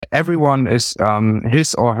everyone is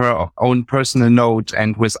his or her own personal node,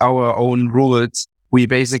 and with our own rules, we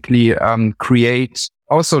basically create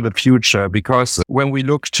also the future. Because when we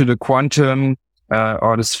look to the quantum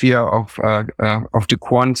or the sphere of the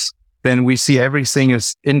quants, then we see everything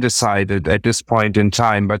is undecided at this point in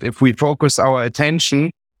time. But if we focus our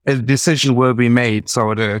attention, a decision will be made.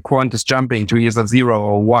 So the quant is jumping to either 0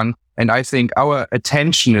 or 1. And I think our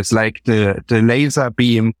attention is like the laser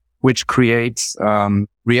beam, which creates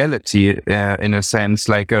reality in a sense,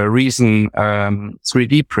 like a reason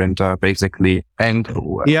 3D printer, basically. And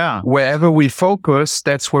wherever we focus,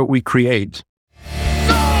 that's what we create.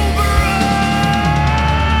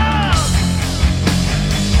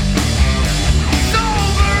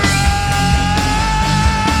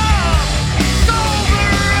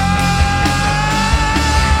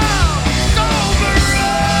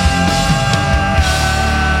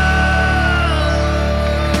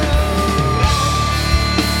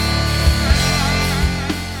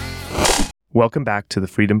 Welcome back to the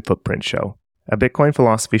Freedom Footprint Show, a Bitcoin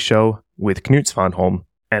philosophy show with Knut Svanholm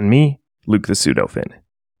and me, Luke the Pseudofin.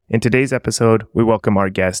 In today's episode, we welcome our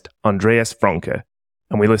guest, Andreas Franke,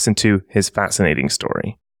 and we listen to his fascinating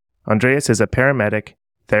story. Andreas is a paramedic,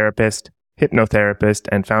 therapist, hypnotherapist,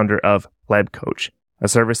 and founder of Pleb Coach, a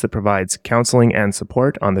service that provides counseling and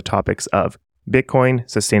support on the topics of Bitcoin,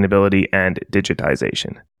 sustainability, and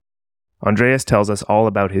digitization. Andreas tells us all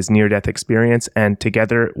about his near-death experience, and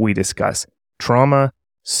together we discuss trauma,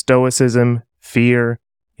 stoicism, fear,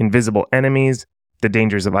 invisible enemies, the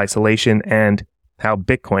dangers of isolation, and how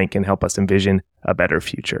Bitcoin can help us envision a better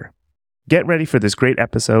future. Get ready for this great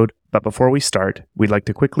episode, but before we start, we'd like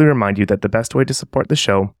to quickly remind you that the best way to support the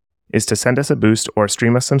show is to send us a boost or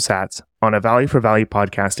stream us some sats on a value-for-value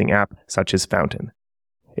podcasting app such as Fountain.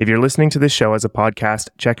 If you're listening to this show as a podcast,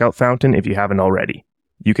 check out Fountain if you haven't already.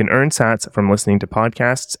 You can earn sats from listening to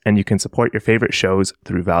podcasts, and you can support your favorite shows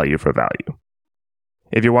through value for value.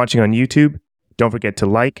 If you're watching on YouTube, don't forget to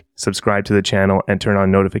like, subscribe to the channel, and turn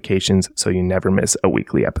on notifications so you never miss a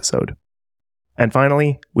weekly episode. And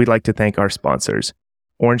finally, we'd like to thank our sponsors,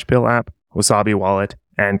 Orange Pill app, Wasabi Wallet,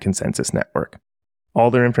 and Consensus Network.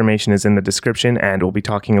 All their information is in the description, and we'll be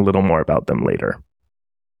talking a little more about them later.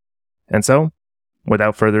 And so,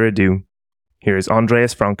 without further ado, here is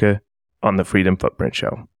Andreas Franke on the Freedom Footprint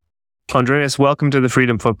Show. Andreas, welcome to the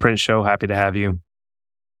Freedom Footprint Show. Happy to have you.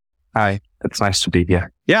 Hi, it's nice to be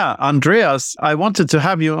here. Yeah, Andreas, I wanted to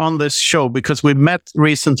have you on this show because we met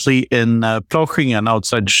recently in Plochingen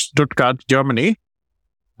outside Stuttgart, Germany.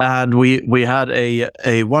 And we had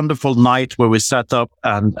a wonderful night where we sat up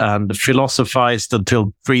and philosophized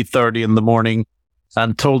until 3:30 in the morning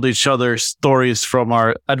and told each other stories from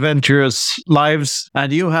our adventurous lives.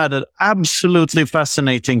 And you had an absolutely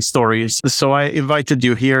fascinating story. So I invited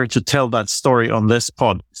you here to tell that story on this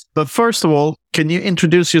pod. But first of all, can you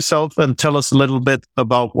introduce yourself and tell us a little bit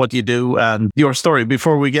about what you do and your story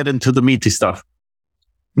before we get into the meaty stuff?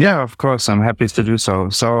 Yeah, of course. I'm happy to do so.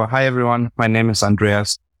 So hi, everyone. My name is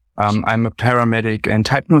Andreas. I'm a paramedic and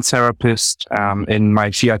hypnotherapist. In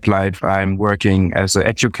my fiat life, I'm working as an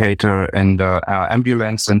educator in the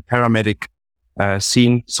ambulance and paramedic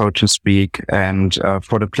scene, so to speak. And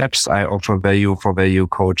for the plebs, I offer value for value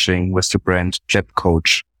coaching with the brand Pleb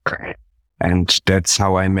Coach. And that's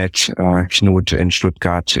how I met Knut in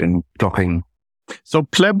Stuttgart in Plochingen. So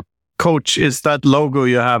Pleb Coach is that logo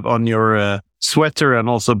you have on your sweater and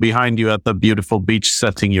also behind you at the beautiful beach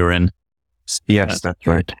setting you're in. Yes, that's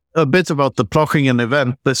right. A bit about the Plochingen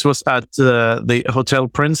event. This was at the Hotel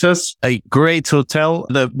Princess, a great hotel,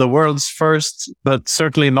 the world's first, but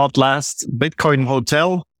certainly not last, Bitcoin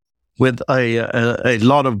hotel with a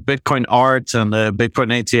lot of Bitcoin art and a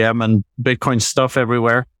Bitcoin ATM and Bitcoin stuff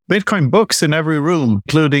everywhere. Bitcoin books in every room,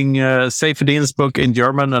 including Seyfedin's book in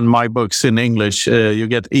German and my books in English. You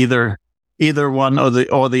get either one or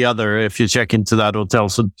the other if you check into that hotel.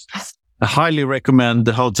 So I highly recommend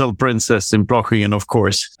the Hotel Princess in Plochingen, of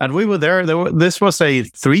course. And we were there. This was a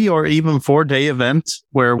 3 or even 4 day event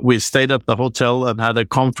where we stayed at the hotel and had a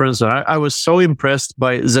conference. And I was so impressed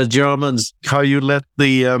by the Germans, how you let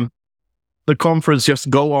the conference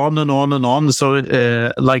just go on and on and on.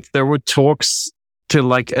 So like there were talks till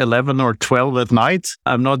like 11 or 12 at night.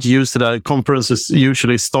 I'm not used to that. Conferences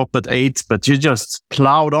usually stop at 8, but you just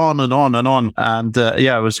plowed on and on and on. And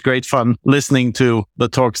it was great fun listening to the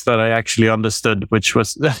talks that I actually understood, which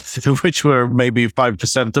were maybe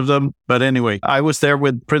 5% of them. But anyway, I was there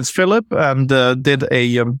with Prince Philip and did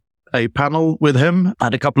a panel with him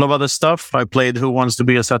and a couple of other stuff. I played Who Wants to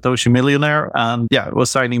Be a Satoshi Millionaire and was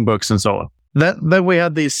signing books and so on. Then we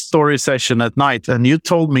had this story session at night, and you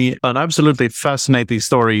told me an absolutely fascinating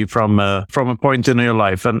story from a point in your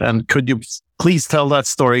life. And could you please tell that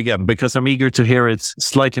story again? Because I'm eager to hear it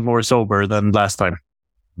slightly more sober than last time.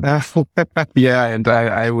 Yeah, and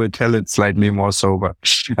I will tell it slightly more sober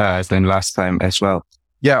than last time as well.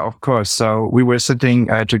 Yeah, of course. So we were sitting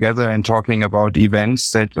together and talking about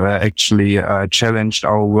events that actually challenged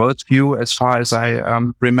our worldview, as far as I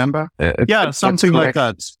remember. Something like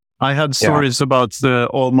that. I had stories about the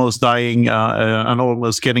almost dying and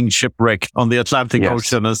almost getting shipwrecked on the Atlantic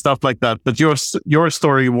Ocean and stuff like that. But your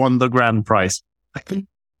story won the grand prize.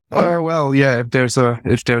 Well, yeah, if there's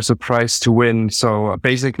a prize to win. So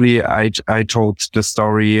basically, I told the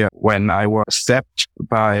story when I was stabbed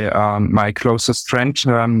by my closest friend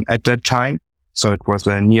at that time. So it was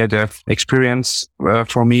a near-death experience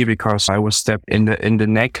for me, because I was stabbed in the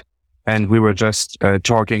neck. And we were just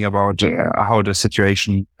talking about how the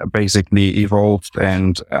situation basically evolved,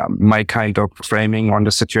 and my kind of framing on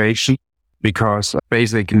the situation, because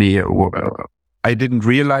basically I didn't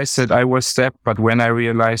realize that I was stabbed, but when I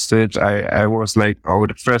realized it, I was like, oh,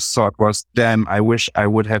 the first thought was, damn, I wish I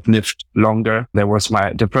would have lived longer. That was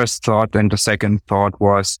the first thought. And the second thought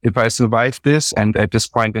was, if I survive this, and at this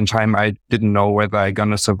point in time, I didn't know whether I'm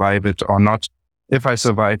gonna survive it or not. If I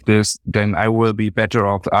survive this, then I will be better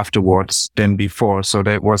off afterwards than before. So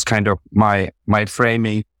that was kind of my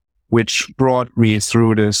framing, which brought me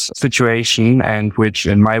through this situation, and which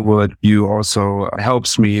in my worldview also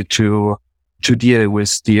helps me to deal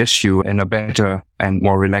with the issue in a better and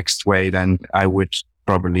more relaxed way than I would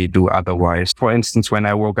probably do otherwise. For instance, when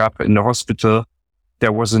I woke up in the hospital,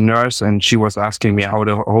 there was a nurse, and she was asking me how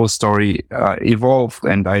the whole story evolved.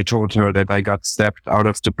 And I told her that I got stabbed out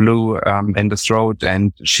of the blue in the throat.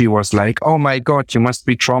 And she was like, oh my God, you must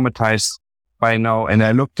be traumatized by now. And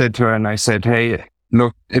I looked at her and I said, hey,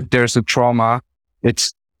 look, if there's a trauma,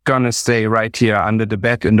 it's gonna stay right here under the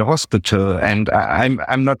bed in the hospital. And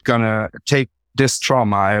I'm not gonna take this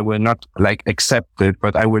trauma. I will not accept it,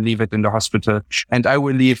 but I will leave it in the hospital, and I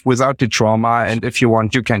will leave without the trauma. And if you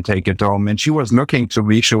want, you can take it home. And she was looking to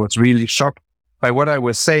me. She was really shocked by what I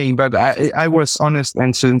was saying, but I was honest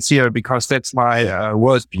and sincere, because that's my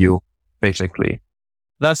worldview, basically.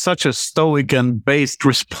 That's such a stoic and based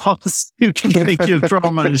response. You can take your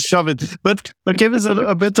trauma and shove it. But give us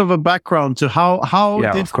a bit of a background to how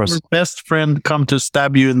did your best friend come to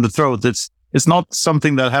stab you in the throat? It's not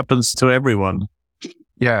something that happens to everyone.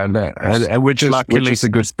 Yeah, which is a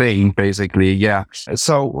good thing, basically. Yeah.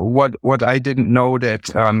 So what I didn't know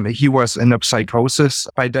that he was in a psychosis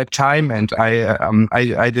by that time, and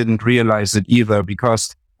I didn't realize it either,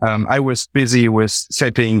 because I was busy with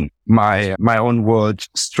setting my own world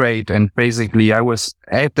straight, and basically I was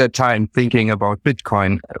at that time thinking about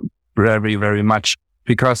Bitcoin very, very much,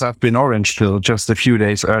 because I've been orange pilled just a few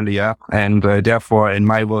days earlier, and therefore in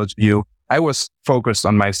my worldview, I was focused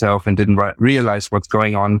on myself and didn't realize what's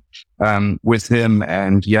going on with him.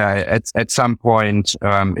 And at some point,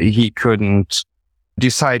 he couldn't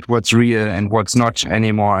decide what's real and what's not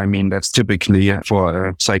anymore. I mean, that's typically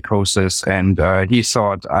for psychosis. And he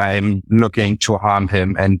thought I'm looking to harm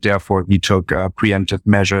him, and therefore he took preemptive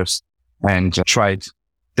measures and tried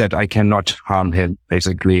that I cannot harm him,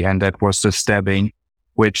 basically. And that was the stabbing,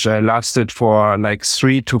 which lasted for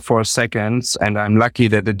 3 to 4 seconds. And I'm lucky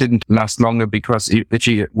that it didn't last longer, because if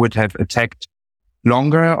he would have attacked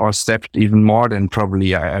longer or stabbed even more, then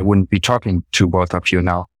probably I wouldn't be talking to both of you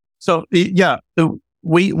now. So,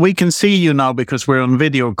 we can see you now because we're on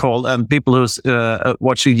video call, and people who's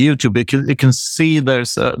watching YouTube, you can see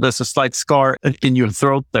there's a slight scar in your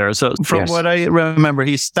throat there. So from what I remember,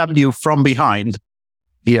 he stabbed you from behind.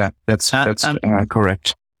 Yeah, that's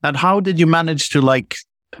correct. And how did you manage to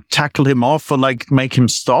tackle him off or make him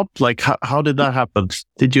stop? How did that happen?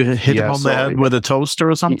 Did you hit him on the head with a toaster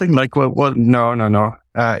or something? What? No.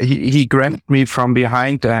 He grabbed me from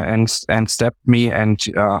behind and stabbed me, and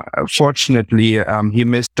fortunately he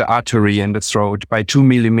missed the artery in the throat by 2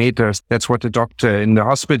 millimeters. That's what the doctor in the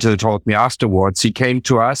hospital told me afterwards. He came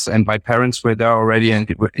to us, and my parents were there already,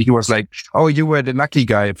 and he was like, "Oh, you were the lucky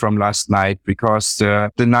guy from last night, because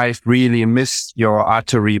the knife really missed your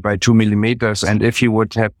artery by 2 millimeters, and if you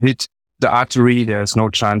would have hit the artery, there's no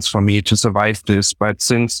chance for me to survive this. But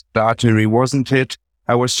since the artery wasn't hit,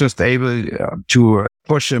 I was just able to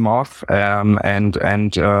push him off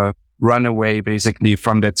and run away basically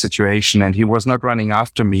from that situation. And he was not running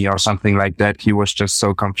after me or something like that. He was just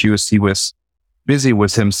so confused. He was busy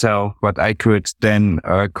with himself, but I could then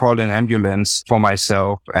call an ambulance for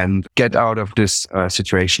myself and get out of this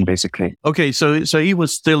situation, basically. Okay, so he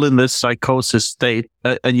was still in this psychosis state,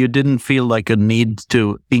 and you didn't feel like a need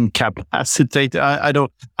to incapacitate.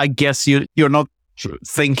 I guess you're not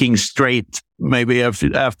thinking straight. Maybe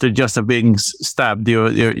after just being stabbed,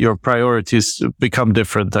 your priorities become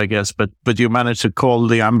different, I guess. But you managed to call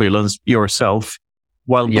the ambulance yourself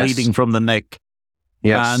while bleeding from the neck.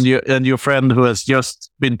 Yes. And your friend who has just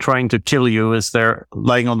been trying to kill you is there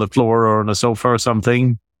lying on the floor or on a sofa or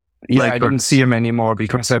something? Yeah, I didn't see him anymore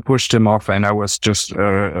because I pushed him off and I was just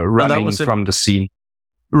running from the scene.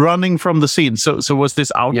 Running from the scene. So was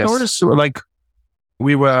this outdoors? Yes. Like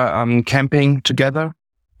we were camping together,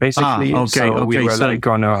 basically. We were like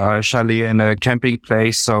on a chalet in a camping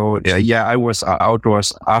place. So yeah, I was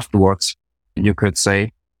outdoors afterwards, you could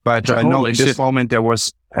say. But no, in this moment there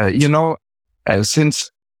was,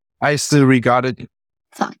 since I still regarded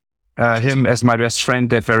him as my best friend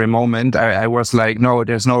that very moment, I was like, no,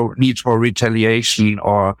 there's no need for retaliation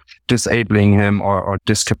or disabling him or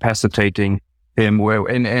discapacitating him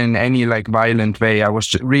in any like violent way. I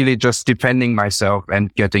was really just defending myself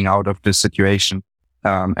and getting out of this situation.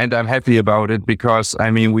 And I'm happy about it because,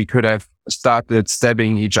 I mean, we could have started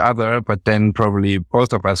stabbing each other, but then probably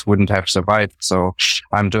both of us wouldn't have survived. So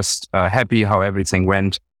I'm just happy how everything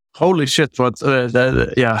went. Holy shit!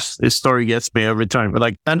 This story gets me every time. But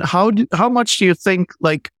like, and how much do you think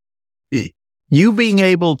like you being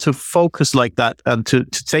able to focus like that and to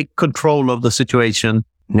take control of the situation?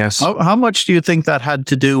 Yes. How much do you think that had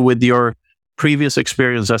to do with your previous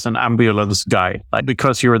experience as an ambulance guy? Like,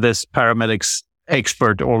 because you're this paramedics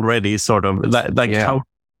expert already, sort of. How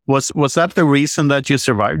was that the reason that you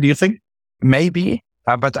survived? Do you think? Maybe.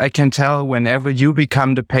 But I can tell whenever you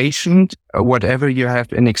become the patient, whatever you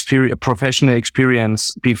have in professional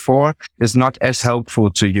experience before is not as helpful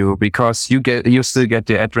to you because you still get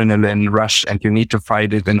the adrenaline rush and you need to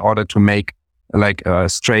fight it in order to make like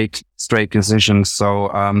straight decisions. So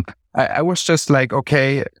I was just like,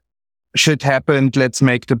 okay, shit happened. Let's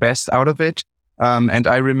make the best out of it. And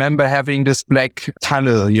I remember having this black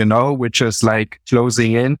tunnel, which is like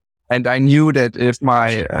closing in. And I knew that if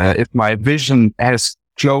my vision has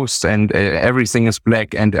closed and everything is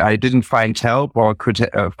black and I didn't find help or could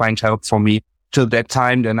find help for me till that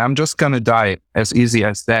time, then I'm just going to die as easy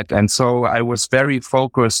as that. And so I was very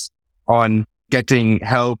focused on getting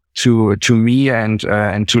help to me and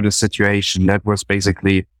to the situation. That was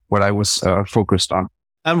basically what I was focused on.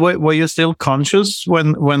 And were you still conscious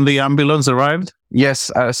when the ambulance arrived?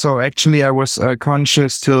 Yes. So actually I was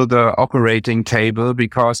conscious till the operating table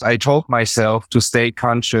because I told myself to stay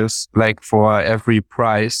conscious like for every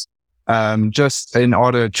price, just in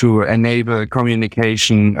order to enable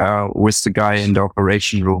communication with the guy in the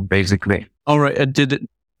operation room, basically. All right.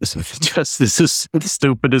 This is the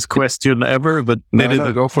stupidest question ever, but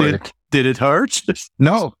go for it. Did it hurt?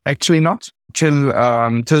 No, actually not. Till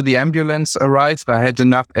the ambulance arrived, I had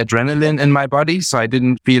enough adrenaline in my body, so I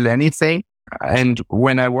didn't feel anything. And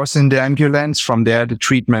when I was in the ambulance, from there, the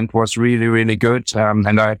treatment was really, really good.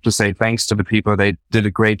 And I have to say thanks to the people. They did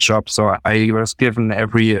a great job. So I was given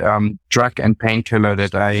every drug and painkiller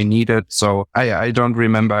that I needed. So I don't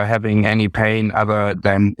remember having any pain other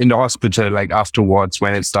than in the hospital, like afterwards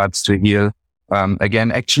when it starts to heal.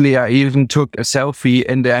 Again, actually, I even took a selfie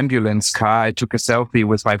in the ambulance car. I took a selfie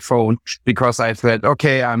with my phone because I thought,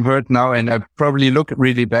 okay, I'm hurt now and I probably look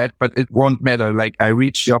really bad, but it won't matter. Like I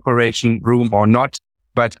reach the operation room or not,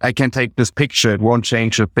 but I can take this picture. It won't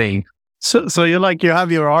change a thing. So you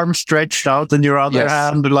have your arm stretched out and your other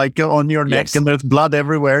hand like on your neck and there's blood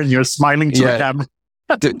everywhere and you're smiling to the camera.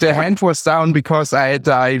 The hand was down because I had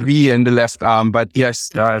the IV in the left arm, but yes,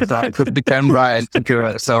 I took the camera and took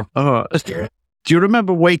it. So. Do you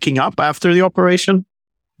remember waking up after the operation?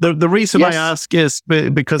 The reason I ask is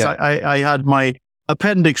because I had my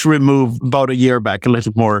appendix removed about a year back, a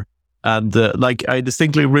little more. And I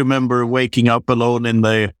distinctly remember waking up alone in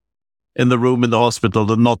the room in the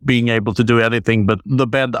hospital and not being able to do anything but the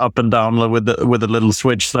bed up and down with a little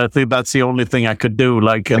switch. So I think that's the only thing I could do.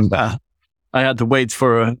 I had to wait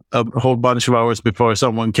for a whole bunch of hours before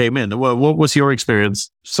someone came in. Well, what was your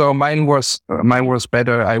experience? So mine was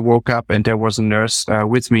better. I woke up and there was a nurse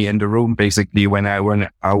with me in the room basically when I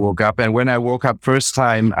woke up. And when I woke up first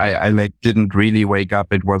time, I didn't really wake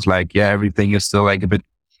up. It was like, everything is still like a bit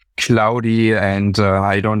cloudy and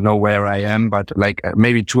I don't know where I am. But like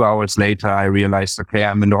maybe 2 hours later, I realized, okay,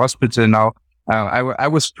 I'm in the hospital now. I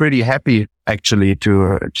was pretty happy actually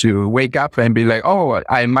to wake up and be like, oh,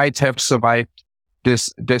 I might have survived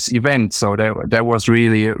this event. So that was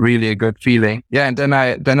really a good feeling. Yeah, and then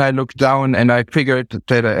I looked down and I figured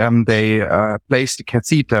that they placed a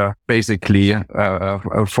catheter basically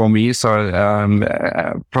for me. So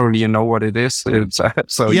probably you know what it is. It's,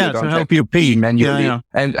 so yeah, you don't to help you pee manually. Yeah.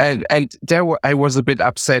 And there I was a bit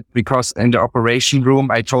upset because in the operation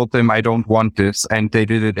room I told them I don't want this, and they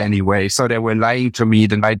did it anyway. So they were lying to me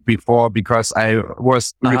the night before because I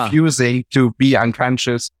was refusing to be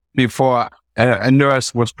unconscious before a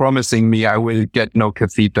nurse was promising me I will get no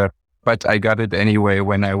catheter, but I got it anyway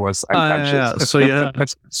when I was unconscious. So you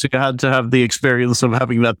had to have the experience of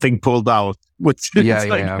having that thing pulled out. Which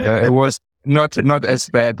It was not as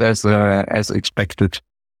bad as expected.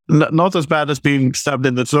 Not as bad as being stabbed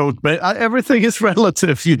in the throat, but everything is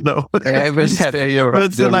relative, you know.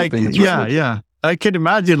 I can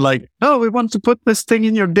imagine oh, we want to put this thing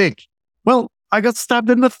in your dick. Well, I got stabbed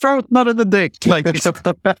in the throat, not in the dick.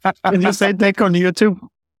 Can you say dick on YouTube?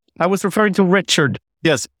 I was referring to Richard.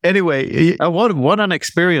 Yes. Anyway, what an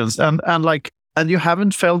experience, and you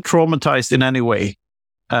haven't felt traumatized in any way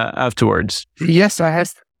afterwards. Yes,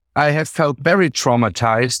 I have felt very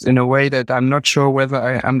traumatized in a way that I'm not sure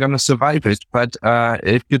whether I'm going to survive it. But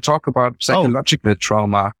if you talk about psychological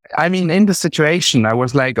trauma, I mean, in the situation, I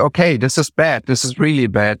was like, okay, this is bad. This is really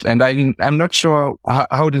bad. And I'm not sure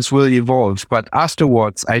how this will evolve. But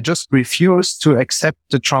afterwards, I just refused to accept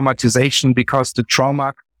the traumatization because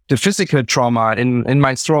the physical trauma in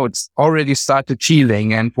my throat already started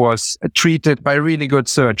healing and was treated by a really good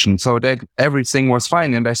surgeon. So that everything was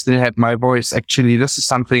fine and I still had my voice. Actually, this is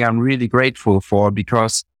something I'm really grateful for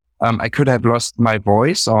because I could have lost my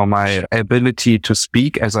voice or my ability to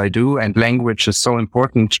speak as I do. And language is so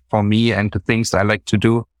important for me and the things I like to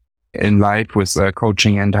do in life with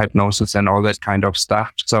coaching and hypnosis and all that kind of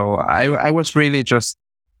stuff. So I was really just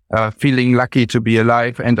feeling lucky to be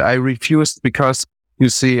alive, and I refused because you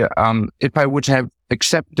see, if I would have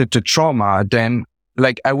accepted the trauma, then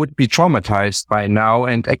I would be traumatized by now.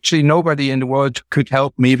 And actually nobody in the world could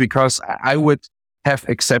help me because I would have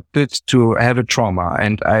accepted to have a trauma.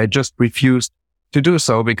 And I just refused to do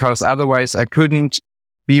so because otherwise I couldn't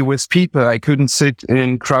be with people. I couldn't sit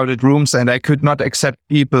in crowded rooms and I could not accept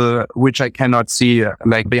people which I cannot see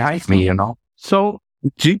behind me, you know? So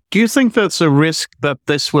do you think there's a risk that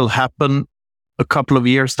this will happen a couple of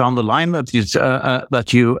years down the line, that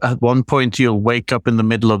you at one point you'll wake up in the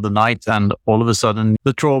middle of the night and all of a sudden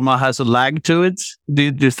the trauma has a lag to it? Do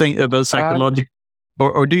you think about psychological,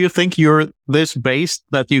 or do you think you're this based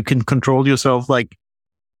that you can control yourself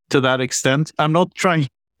to that extent? I'm not trying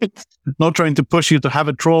to push you to have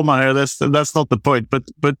a trauma here. That's not the point.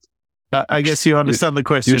 But I guess you understand the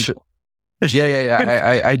question.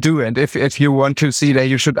 Yeah. I do. And if you want to see that,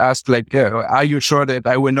 you should ask, are you sure that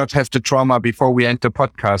I will not have the trauma before we end the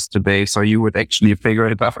podcast today? So you would actually figure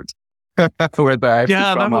it out. Whether I have the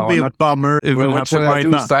trauma that would be a bummer if it happened right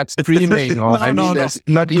now. Start streaming? There's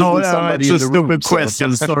not even somebody in the room. It's a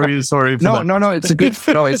stupid question. Sorry. No, it's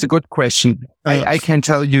a good question. I can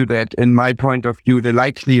tell you that in my point of view, the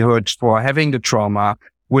likelihood for having the trauma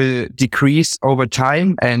will decrease over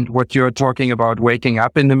time. And what you're talking about, waking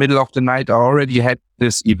up in the middle of the night, I already had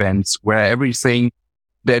these events where everything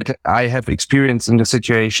that I have experienced in the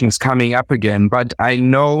situation is coming up again. But I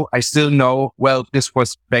still know, well, this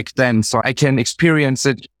was back then. So I can experience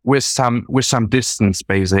it with some distance,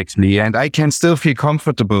 basically. And I can still feel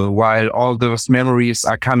comfortable while all those memories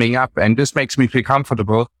are coming up. And this makes me feel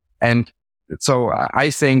comfortable. And so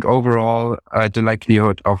I think overall, the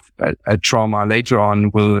likelihood of a trauma later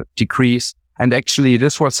on will decrease. And actually,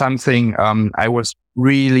 this was something I was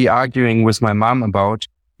really arguing with my mom about,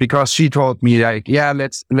 because she told me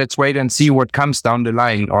let's wait and see what comes down the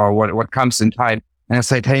line or what comes in time. And I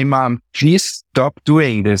said, hey, Mom, please stop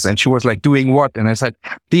doing this. And she was like, doing what? And I said,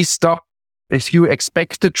 please stop. If you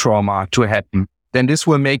expect the trauma to happen, then this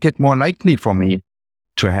will make it more likely for me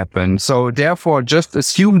to happen. So therefore, just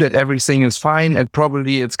assume that everything is fine and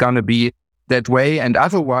probably it's going to be that way. And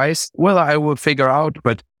otherwise, well, I will figure out.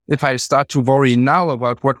 But if I start to worry now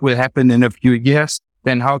about what will happen in a few years,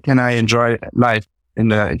 then how can I enjoy life in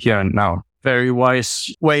the here and now? Very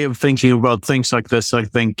wise way of thinking about things like this, I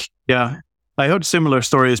think. Yeah. I heard similar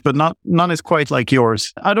stories, but none is quite like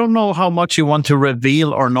yours. I don't know how much you want to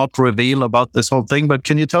reveal or not reveal about this whole thing, but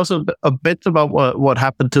can you tell us a bit about what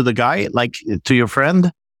happened to the guy, to your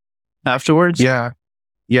friend afterwards? Yeah.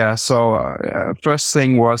 So first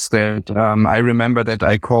thing was that I remember that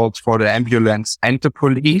I called for the ambulance and the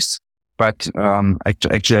police, but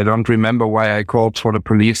actually I don't remember why I called for the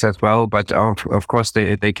police as well. But of course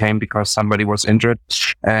they came because somebody was injured.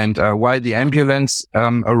 And while the ambulance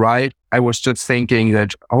arrived, I was just thinking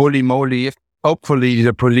that, holy moly, hopefully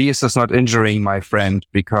the police is not injuring my friend,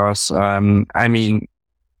 because,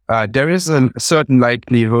 there is a certain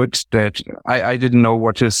likelihood that I didn't know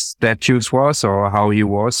what his status was or how he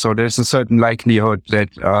was. So there's a certain likelihood that,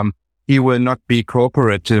 he will not be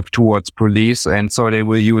cooperative towards police, and so they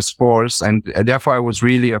will use force. And therefore I was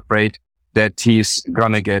really afraid that he's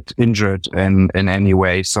gonna get injured in any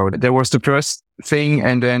way. So that was the first thing.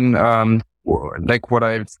 And then, like what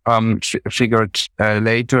I figured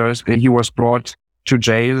later, he was brought to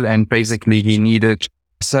jail, and basically he needed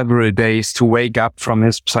several days to wake up from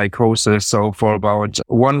his psychosis. So for about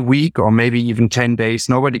 1 week or maybe even 10 days,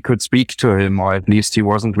 nobody could speak to him, or at least he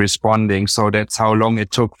wasn't responding. So that's how long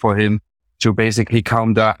it took for him to basically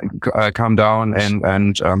calm down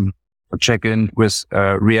and check in with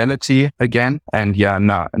reality again. And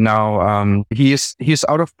now he's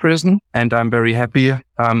out of prison, and I'm very happy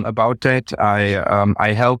about that.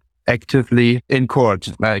 I helped actively in court.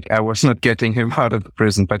 Like, I was not getting him out of the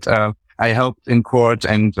prison, but I helped in court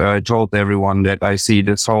and told everyone that I see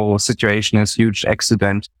this whole situation as a huge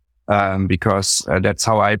accident, because that's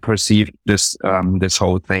how I perceive this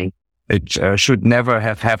whole thing. It should never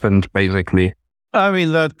have happened, basically. I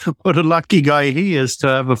mean, what a lucky guy he is to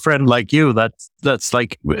have a friend like you. That's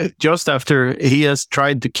like, just after he has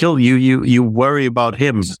tried to kill you, you worry about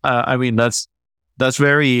him. I mean, that's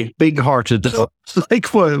very big-hearted. Like,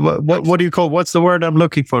 what do you call? What's the word I'm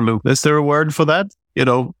looking for, Luke? Is there a word for that?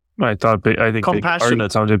 I think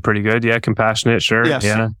compassionate sounded pretty good. Yeah, compassionate, sure. Yes.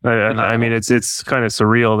 Yeah. I mean, it's kind of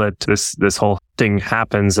surreal that this whole thing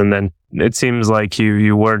happens, and then it seems like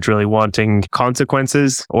you weren't really wanting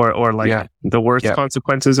consequences or like the worst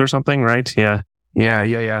consequences or something, right? Yeah.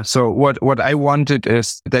 Yeah. So what I wanted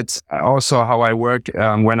is, that's also how I work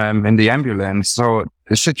when I'm in the ambulance. So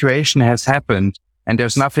the situation has happened, and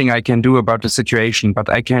there's nothing I can do about the situation, but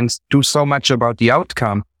I can do so much about the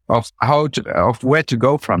outcome of where to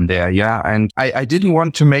go from there. Yeah. And I didn't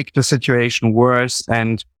want to make the situation worse.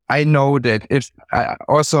 And I know that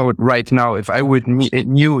also right now, if I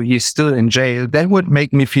knew he's still in jail, that would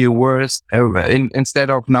make me feel worse. Instead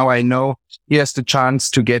of, now I know he has the chance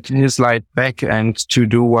to get his life back and to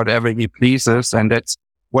do whatever he pleases. And that's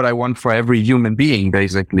what I want for every human being,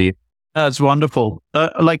 basically. That's wonderful.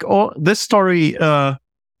 This story,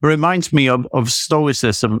 reminds me of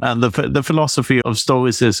Stoicism and the philosophy of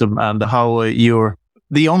Stoicism, and how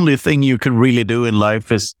the only thing you can really do in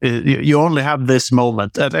life is you only have this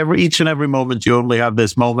moment. At each and every moment, you only have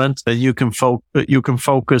this moment, and you can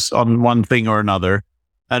focus on one thing or another.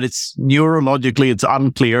 And it's neurologically, it's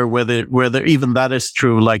unclear whether even that is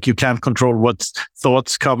true. Like, you can't control what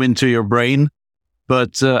thoughts come into your brain.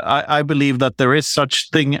 But I believe that there is such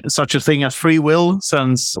a thing as free will,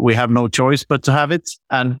 since we have no choice but to have it.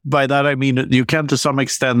 And by that, I mean, you can, to some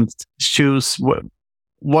extent, choose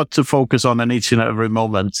what to focus on in each and every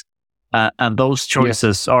moment. And those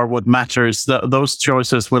choices are what matters. Those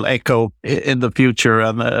choices will echo in the future.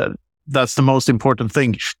 And that's the most important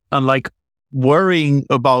thing. And like, worrying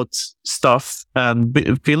about stuff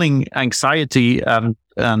and feeling anxiety and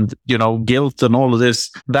guilt and all of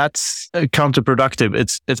this, that's counterproductive.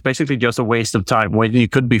 It's basically just a waste of time, when you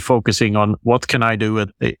could be focusing on what can I do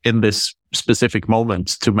in this specific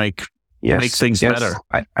moment to make things better.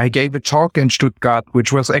 I gave a talk in Stuttgart,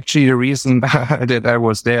 which was actually the reason that I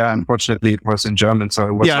was there. Unfortunately, it was in German, so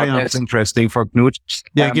it was not as interesting for Knut.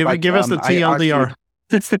 Yeah, give us the TLDR.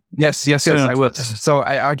 Yes, I will. So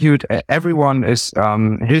I argued everyone is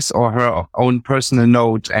his or her own personal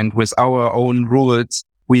node, and with our own rules,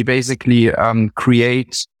 we basically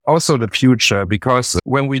create also the future. Because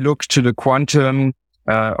when we look to the quantum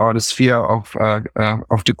or the sphere of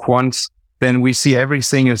the quants, then we see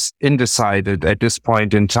everything is undecided at this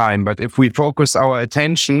point in time. But if we focus our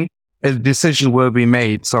attention, a decision will be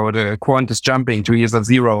made. So the quant is jumping to either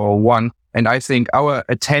 0 or 1. And I think our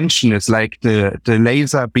attention is like the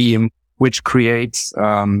laser beam, which creates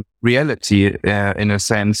reality in a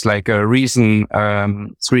sense, like a Reason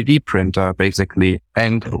 3D printer, basically.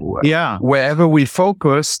 And wherever we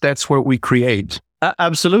focus, that's what we create.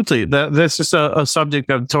 Absolutely. This is a subject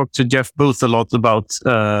I've talked to Jeff Booth a lot about,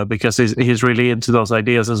 because he's really into those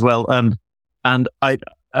ideas as well. And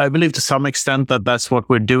I believe to some extent that that's what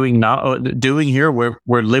we're doing here.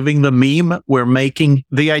 We're living the meme. We're making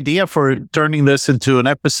the idea for turning this into an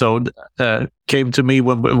episode came to me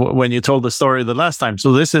when you told the story the last time.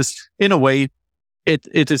 So this is, in a way, it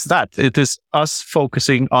is us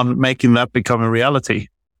focusing on making that become a reality.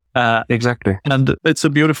 Exactly. And it's a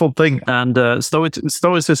beautiful thing. And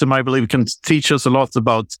Stoicism, I believe, can teach us a lot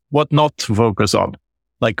about what not to focus on.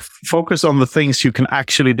 Like, focus on the things you can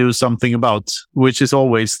actually do something about, which is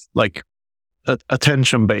always like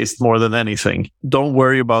attention based more than anything. Don't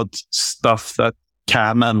worry about stuff that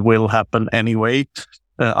can and will happen anyway.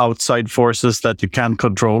 Outside forces that you can't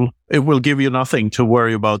control. It will give you nothing to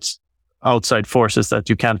worry about outside forces that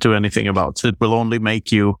you can't do anything about. It will only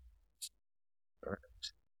make you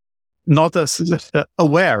not as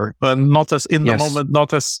aware, not as in the moment,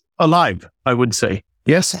 not as alive, I would say.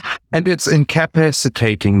 Yes, and it's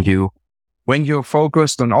incapacitating you. When you're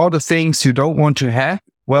focused on all the things you don't want to have,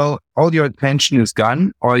 well, all your attention is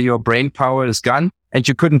gone, all your brain power is gone, and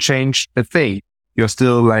you couldn't change a thing. You're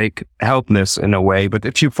still like helpless in a way. But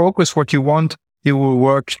if you focus what you want, you will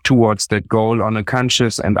work towards that goal on a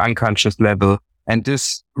conscious and unconscious level. And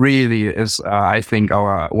this really is, I think,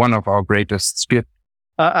 one of our greatest skills.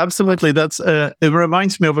 Absolutely. It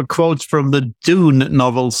reminds me of a quote from the Dune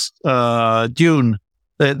novels. Dune,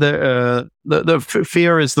 the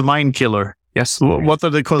fear is the mind killer. Yes. What are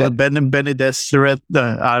they called? Bene Gesserit?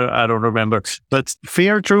 I don't remember. But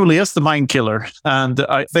fear truly is the mind killer. And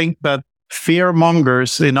I think that fear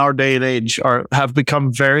mongers in our day and age have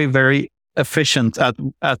become very, very efficient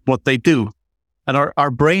at what they do. And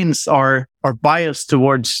our brains are biased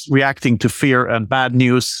towards reacting to fear and bad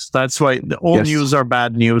news. That's why all news are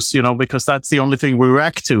bad news, because that's the only thing we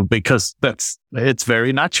react to, because it's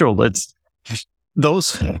very natural. It's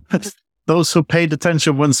those who paid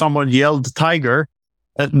attention when someone yelled tiger,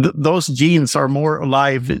 those genes are more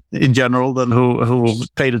alive in general than who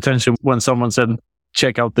paid attention when someone said,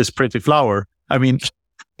 check out this pretty flower. I mean,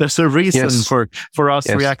 there's a reason for us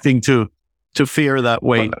reacting to fear that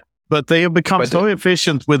way. But they have become so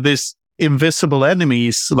efficient with these invisible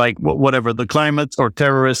enemies, like whatever, the climate or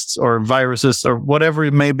terrorists or viruses or whatever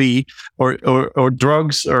it may be, or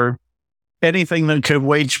drugs or anything that can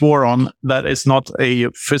wage war on that is not a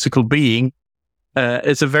physical being.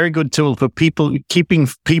 It's a very good tool for keeping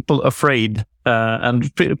people afraid.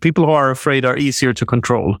 And people who are afraid are easier to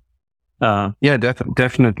control.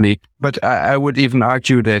 Definitely. But I would even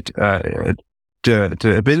argue that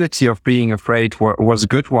the ability of being afraid was a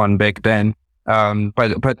good one back then.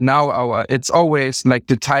 But now it's always like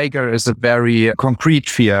the tiger is a very concrete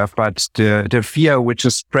fear, but the fear which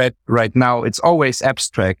is spread right now, it's always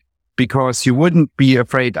abstract, because you wouldn't be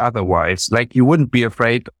afraid otherwise. Like you wouldn't be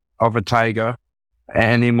afraid of a tiger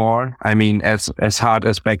anymore. I mean, as hard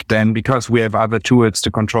as back then, because we have other tools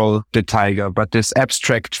to control the tiger. But this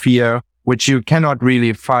abstract fear, which you cannot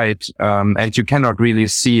really fight, and you cannot really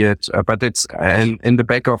see it, but it's in the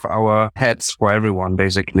back of our heads for everyone,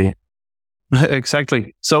 basically.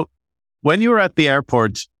 Exactly. So when you're at the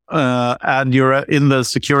airport and you're in the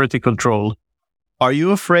security control, are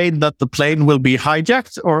you afraid that the plane will be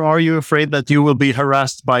hijacked, or are you afraid that you will be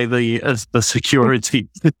harassed by the security?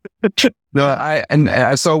 No,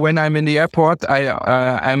 so when I'm in the airport,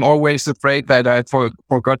 I'm always afraid that I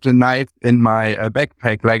forgot the knife in my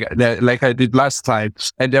backpack, like I did last time,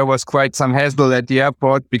 and there was quite some hassle at the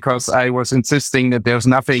airport because I was insisting that there's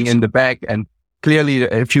nothing in the bag, and clearly,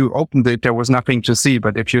 if you opened it, there was nothing to see.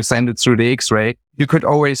 But if you send it through the X-ray, you could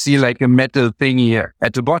always see like a metal thingy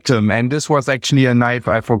at the bottom, and this was actually a knife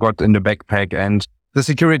I forgot in the backpack, and the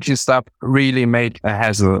security staff really made a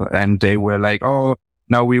hassle, and they were like, "Oh,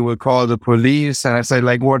 now we will call the police." And I said,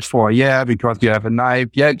 like, what for? Yeah, because you have a knife.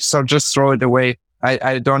 Yeah, so just throw it away.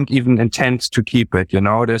 I don't even intend to keep it.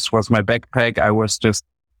 This was my backpack. I was just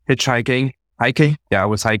hiking. Yeah, I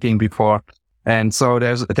was hiking before. And so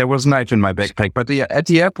there was a knife in my backpack. But at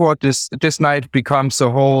the airport, this knife becomes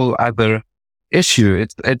a whole other issue.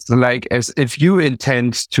 It's like as if you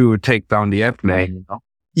intend to take down the airplane.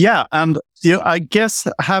 Yeah, and I guess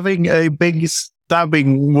having a big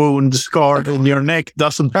stabbing wound scarred on your neck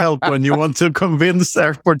doesn't help when you want to convince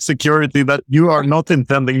airport security that you are not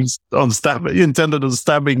intended on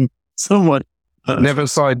stabbing someone. Never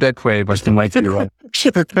saw it that way, but you might be right.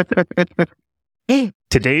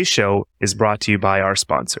 Today's show is brought to you by our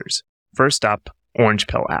sponsors. First up, Orange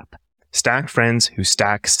Pill app. Stack friends who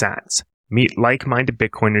stack sats. Meet like-minded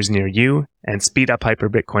Bitcoiners near you and speed up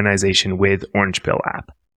hyper-Bitcoinization with Orange Pill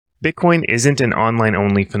app. Bitcoin isn't an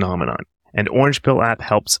online-only phenomenon, and Orange Pill app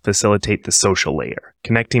helps facilitate the social layer,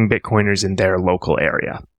 connecting Bitcoiners in their local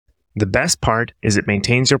area. The best part is it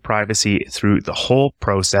maintains your privacy through the whole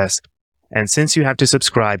process, and since you have to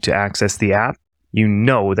subscribe to access the app, you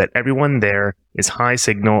know that everyone there is high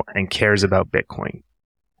signal and cares about Bitcoin.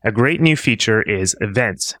 A great new feature is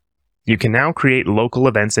events. You can now create local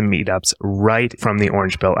events and meetups right from the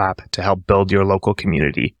Orange Pill app to help build your local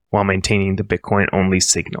community while maintaining the Bitcoin-only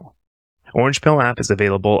signal. Orange Pill app is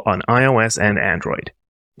available on iOS and Android.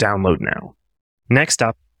 Download now. Next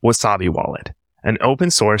up, Wasabi Wallet, an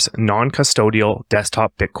open-source, non-custodial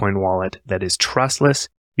desktop Bitcoin wallet that is trustless,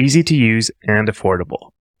 easy to use, and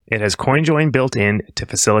affordable. It has CoinJoin built in to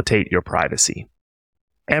facilitate your privacy.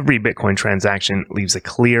 Every Bitcoin transaction leaves a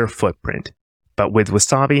clear footprint, but with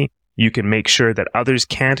Wasabi, you can make sure that others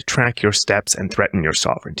can't track your steps and threaten your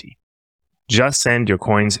sovereignty. Just send your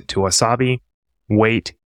coins to Wasabi,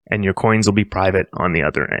 wait, and your coins will be private on the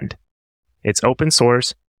other end. It's open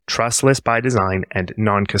source, trustless by design, and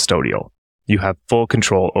non-custodial. You have full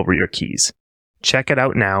control over your keys. Check it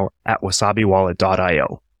out now at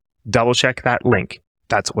wasabiwallet.io. Double check that link.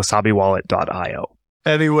 That's wasabiwallet.io.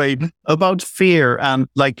 Anyway, about fear, and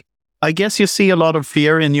I guess you see a lot of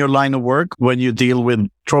fear in your line of work when you deal with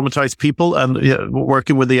traumatized people and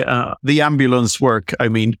working with the ambulance work,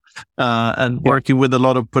 and working with a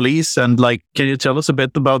lot of police. And can you tell us a bit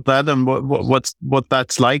about that and what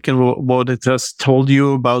that's like and what it has told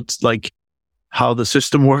you about how the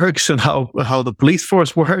system works and how the police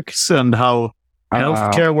force works and how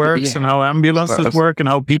healthcare works and how ambulances work and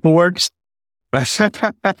how people works?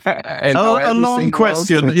 A long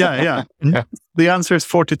question. Yeah. The answer is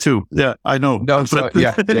 42. Yeah, I know. No,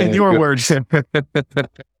 in your words.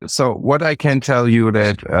 So what I can tell you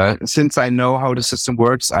that since I know how the system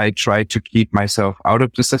works, I try to keep myself out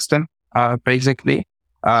of the system, basically.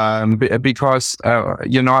 Because,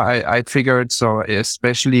 I figured, so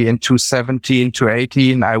especially in 2017 to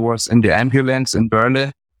 18, I was in the ambulance in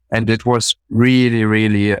Berlin. And it was really,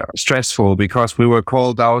 really stressful because we were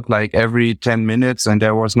called out every 10 minutes and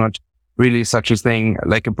there was not really such a thing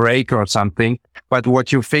like a break or something. But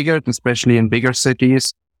what you figured, especially in bigger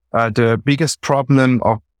cities, the biggest problem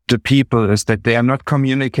of the people is that they are not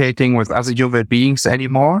communicating with other human beings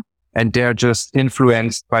anymore. And they're just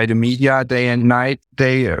influenced by the media day and night.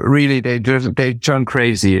 They turn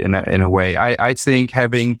crazy in a way. I think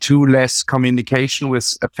having less communication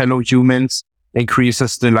with fellow humans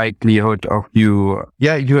increases the likelihood of you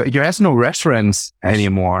have no reference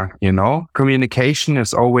anymore, Communication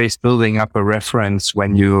is always building up a reference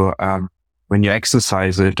when you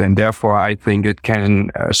exercise it. And therefore, I think it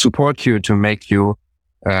can support you to make you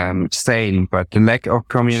sane. But the lack of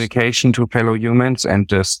communication to fellow humans and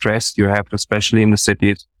the stress you have, especially in the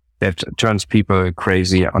cities, that turns people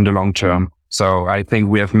crazy on the long term. So I think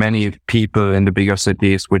we have many people in the bigger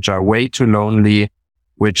cities which are way too lonely,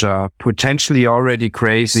 which are potentially already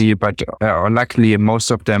crazy, but luckily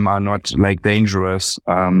most of them are not dangerous.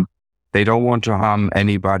 They don't want to harm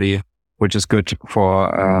anybody, which is good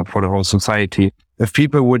for the whole society. If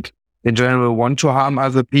people would in general want to harm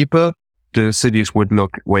other people, the cities would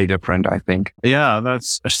look way different, I think. Yeah,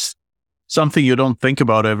 that's something you don't think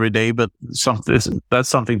about every day, but that's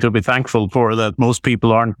something to be thankful for, that most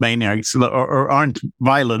people aren't maniacs or aren't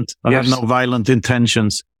violent, or have no violent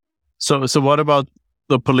intentions. So what about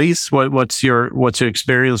the police? What's your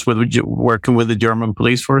experience with working with the German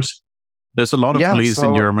police force? There's a lot of police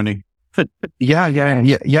in Germany. Yeah,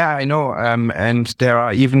 I know. And there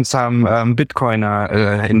are even some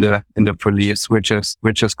Bitcoiner in the police, which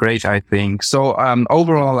is great, I think. So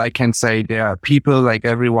overall, I can say they are people like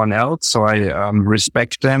everyone else. So I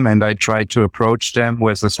respect them and I try to approach them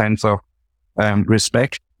with a sense of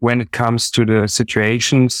respect. When it comes to the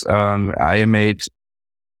situations, I made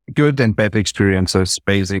good and bad experiences,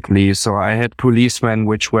 basically. So I had policemen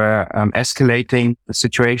which were escalating the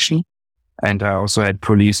situation. And I also had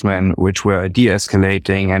policemen which were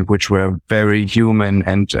de-escalating and which were very human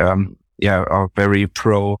and, are very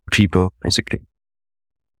pro people, basically.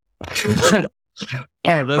 But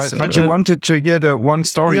you wanted to hear the one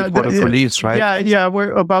story for the police, right? Yeah.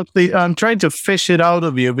 We're about I'm trying to fish it out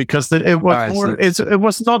of you because it was it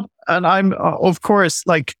was not, and I'm, of course,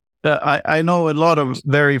 I know a lot of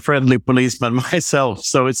very friendly policemen myself.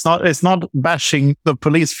 So it's not bashing the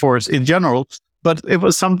police force in general, but it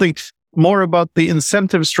was something more about the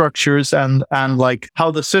incentive structures and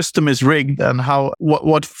how the system is rigged and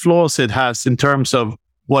what flaws it has in terms of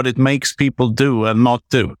what it makes people do and not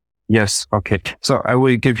do. Yes. Okay. So I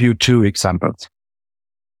will give you 2 examples.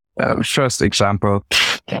 First example,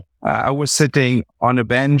 I was sitting on a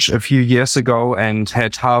bench a few years ago and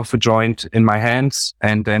had half a joint in my hands.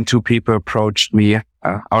 And then 2 people approached me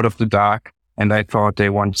out of the dark. And I thought they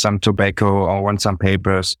want some tobacco or want some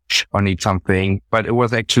papers or need something. But it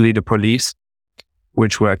was actually the police,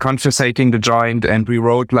 which were confiscating the joint. And we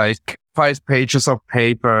wrote 5 pages of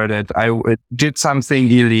paper that I did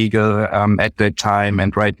something illegal at that time.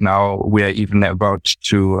 And right now we are even about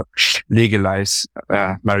to legalize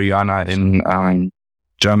marijuana in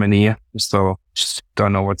Germany. So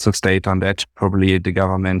don't know what's the state on that. Probably the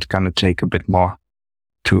government gonna take a bit more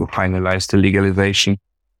to finalize the legalization.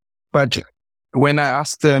 But when I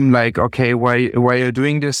asked them like, okay, why are you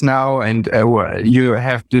doing this now? And you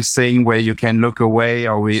have this thing where you can look away,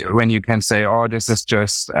 or when you can say, oh, this is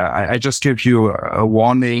just, I just give you a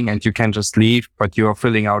warning and you can just leave, but you're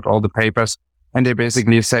filling out all the papers. And they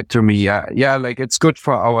basically said to me, yeah, like it's good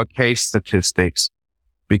for our case statistics,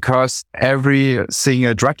 because every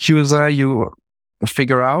single drug user you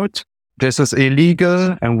figure out, this is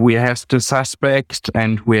illegal, and we have the suspect,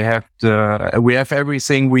 and we have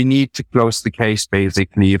everything we need to close the case.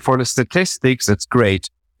 Basically, for the statistics, it's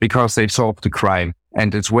great because they solve the crime,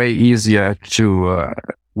 and it's way easier to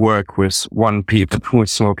work with one people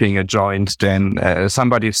who's smoking a joint than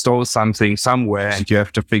somebody stole something somewhere, and you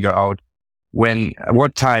have to figure out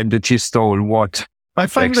what time did he stole what. I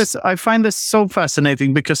find this so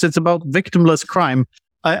fascinating because it's about victimless crime.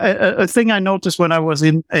 A thing I noticed when I was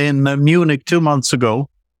in Munich 2 months ago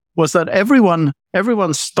was that everyone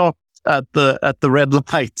stopped at the red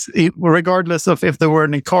light, regardless of if there were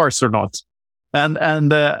any cars or not. And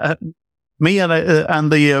me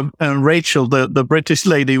and Rachel, the British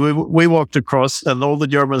lady, we walked across, and all the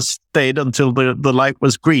Germans stayed until the light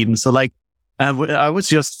was green. So I was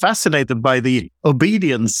just fascinated by the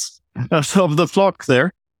obedience of the flock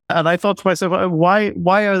there. And I thought to myself, why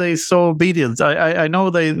are they so obedient? I know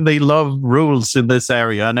they love rules in this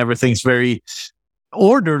area, and everything's very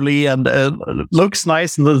orderly and looks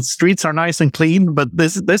nice, and the streets are nice and clean. But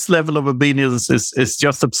this level of obedience is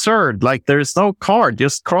just absurd. Like, there's no car,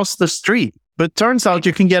 just cross the street. But turns out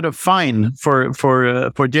you can get a fine for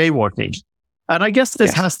jaywalking. And I guess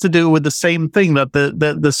this has to do with the same thing, that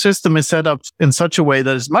the system is set up in such a way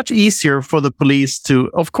that it's much easier for the police to,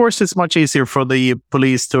 of course, it's much easier for the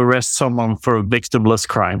police to arrest someone for a victimless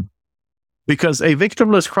crime. Because a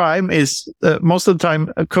victimless crime is most of the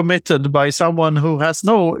time committed by someone who has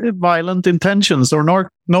no violent intentions or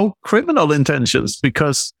no criminal intentions.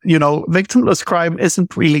 Because, victimless crime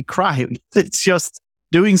isn't really crime. It's just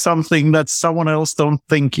doing something that someone else don't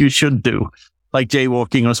think you should do. Like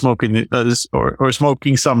jaywalking or smoking or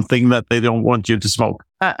smoking something that they don't want you to smoke.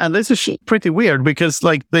 And this is pretty weird because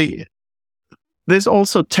this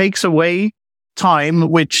also takes away time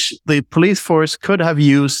which the police force could have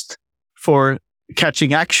used for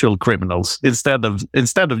catching actual criminals instead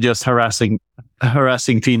of just harassing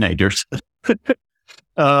teenagers.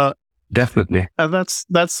 Definitely. And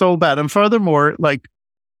that's so bad. And furthermore,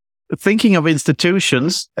 thinking of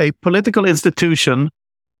institutions, a political institution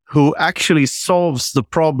who actually solves the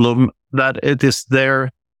problem that it is there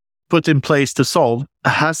put in place to solve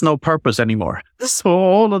has no purpose anymore. So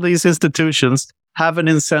all of these institutions have an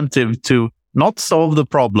incentive to not solve the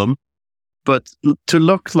problem, but to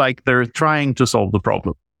look like they're trying to solve the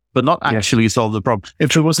problem, but not actually solve the problem.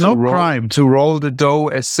 If there was no crime, to roll the dough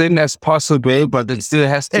as thin as possible, but it still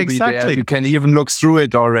has to be there. You can even look through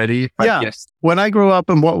it already. Yes. When I grew up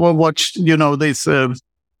and watched, these...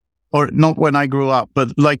 or not when I grew up,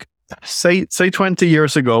 but say 20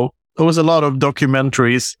 years ago, there was a lot of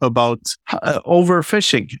documentaries about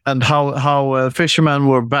overfishing and how fishermen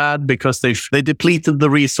were bad because they depleted the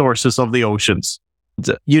resources of the oceans.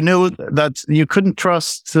 You knew that you couldn't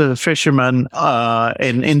trust fishermen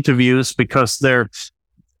in interviews because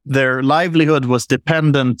their livelihood was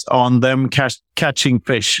dependent on them catching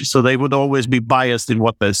fish, so they would always be biased in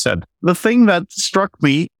what they said. The thing that struck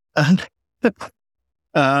me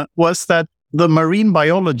was that the marine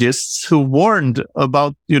biologists who warned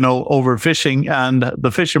about, overfishing and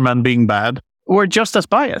the fishermen being bad were just as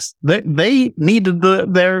biased. They needed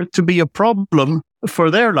there to be a problem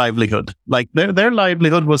for their livelihood. Like their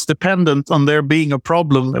livelihood was dependent on there being a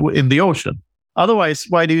problem in the ocean. Otherwise,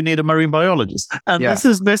 why do you need a marine biologist? And this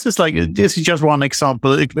is just one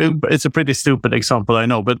example. It's a pretty stupid example, I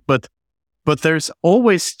know, but there's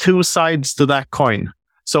always two sides to that coin.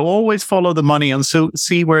 So always follow the money and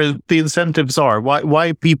see where the incentives are.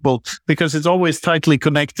 Why people? Because it's always tightly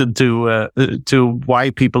connected to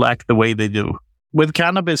why people act the way they do. With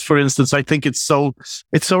cannabis, for instance, I think it's so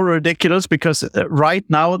ridiculous because right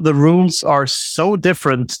now the rules are so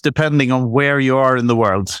different depending on where you are in the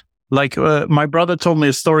world. Like my brother told me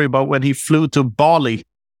a story about when he flew to Bali,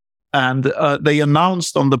 and they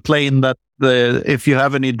announced on the plane that if you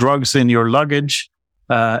have any drugs in your luggage,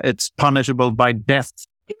 it's punishable by death.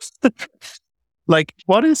 Like,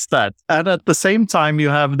 what is that? And at the same time, you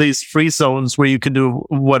have these free zones where you can do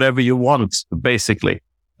whatever you want, basically.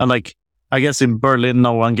 And I guess in Berlin,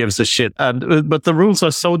 no one gives a shit. But the rules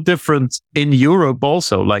are so different in Europe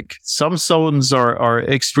also. Like some zones are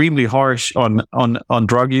extremely harsh on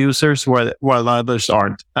drug users while others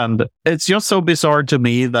aren't. And it's just so bizarre to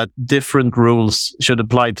me that different rules should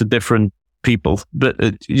apply to different people, but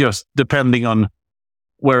just depending on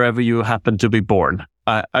wherever you happen to be born.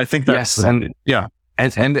 I think that's...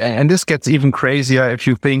 Yes, and this gets even crazier if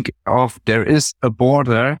you think of there is a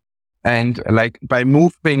border, and like by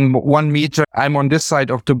moving 1 meter, I'm on this side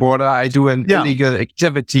of the border, I do an illegal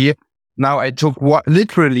activity. Now I took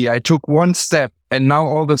one step, and now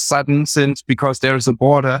all of a sudden, because there's a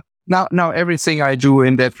border, now everything I do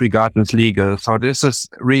in that regard is legal. So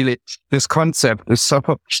this concept is so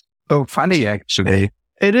funny, actually.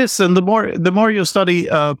 It is, and the more you study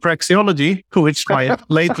praxeology, which my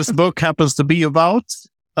latest book happens to be about,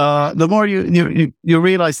 the more you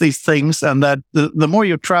realize these things, and that the more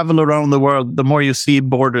you travel around the world, the more you see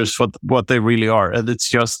borders for what they really are, and it's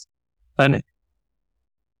just an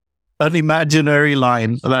imaginary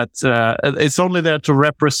line that it's only there to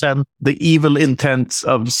represent the evil intents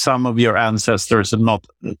of some of your ancestors, and not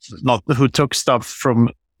who took stuff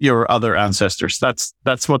from your other ancestors.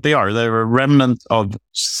 That's what they are. They're a remnant of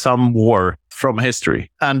some war from history.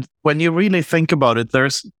 And when you really think about it,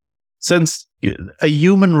 since a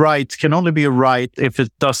human right can only be a right if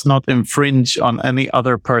it does not infringe on any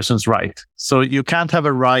other person's right. So you can't have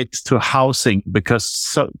a right to housing,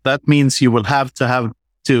 because that means you will have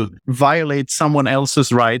to violate someone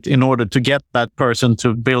else's right in order to get that person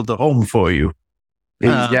to build a home for you.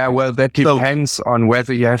 Well, that depends on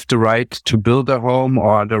whether you have the right to build a home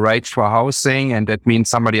or the right for housing, and that means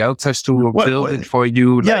somebody else has to build it for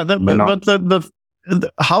you. Yeah, but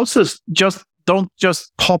the houses don't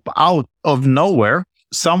just pop out of nowhere.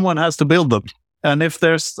 Someone has to build them. And if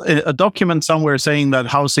there's a document somewhere saying that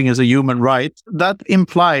housing is a human right, that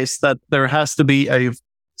implies that there has to be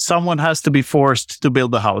someone has to be forced to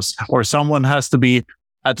build a house, or someone has to be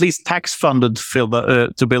at least tax funded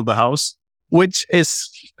to build a house. Which is,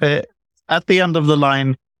 at the end of the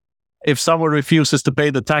line, if someone refuses to pay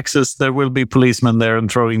the taxes, there will be policemen there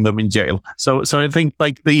and throwing them in jail. So I think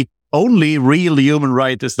like the only real human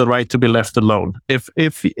right is the right to be left alone. If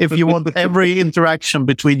you want every interaction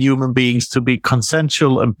between human beings to be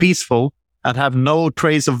consensual and peaceful and have no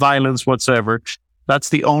trace of violence whatsoever, that's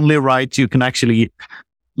the only right you can actually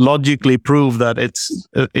logically prove that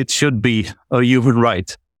it should be a human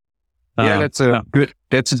right. That's a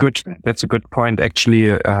good point. Actually,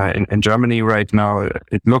 in Germany right now,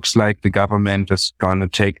 it looks like the government is going to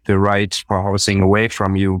take the right for housing away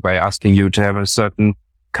from you by asking you to have a certain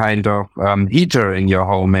kind of heater in your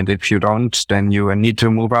home, and if you don't, then you need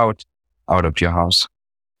to move out of your house.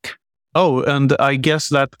 Oh, and I guess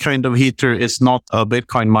that kind of heater is not a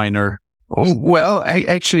Bitcoin miner. Oh, well,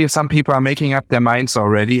 actually, some people are making up their minds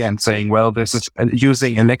already and saying, well, this is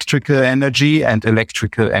using electrical energy, and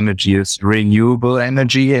electrical energy is renewable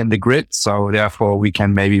energy in the grid. So therefore, we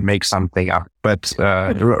can maybe make something up. But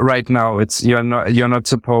right now, you're not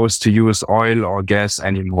supposed to use oil or gas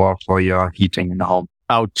anymore for your heating in the home.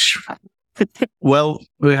 Ouch. Well,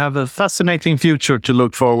 we have a fascinating future to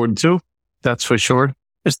look forward to. That's for sure.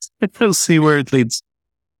 We'll see where it leads.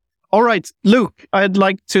 All right, Luke, I'd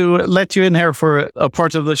like to let you in here for a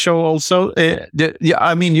part of the show also.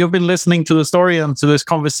 I mean, you've been listening to the story and to this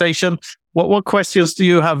conversation. What questions do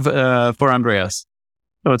you have for Andreas?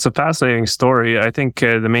 Oh, it's a fascinating story. I think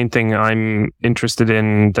the main thing I'm interested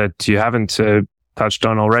in that you haven't touched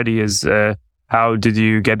on already is how did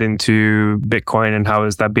you get into Bitcoin, and how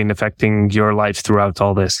has that been affecting your life throughout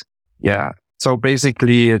all this? Yeah, so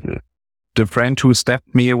basically... the friend who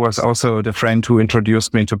stepped me was also the friend who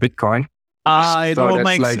introduced me to Bitcoin.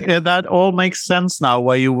 That all makes sense now.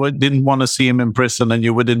 Why you didn't want to see him in prison, and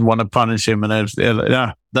you didn't want to punish him, and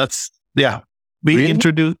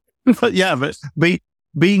introduced. But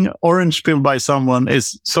being orange pilled by someone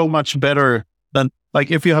is so much better than, like,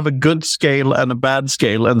 if you have a good scale and a bad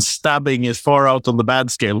scale, and stabbing is far out on the bad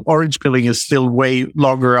scale, orange pilling is still way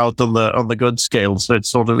longer out on the good scale. So it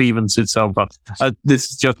sort of evens itself out. This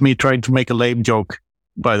is just me trying to make a lame joke,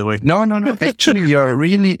 by the way. No. Actually, you're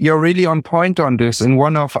really on point on this. In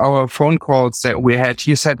one of our phone calls that we had,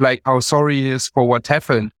 he said, like, how sorry he is for what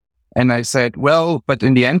happened. And I said, well, but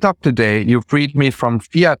in the end of the day, you freed me from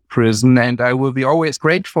fiat prison, and I will be always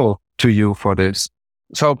grateful to you for this.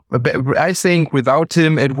 So I think without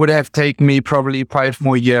him, it would have taken me probably 5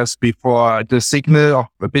 more years before the signal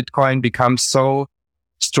of Bitcoin becomes so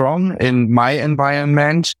strong in my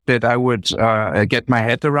environment that I would get my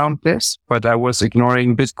head around this. But I was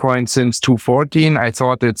ignoring Bitcoin since 2014. I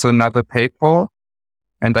thought it's another PayPal,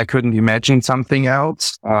 and I couldn't imagine something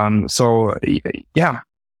else.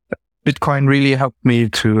 Bitcoin really helped me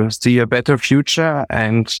to see a better future,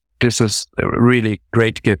 and this is a really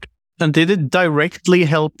great gift. And did it directly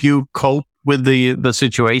help you cope with the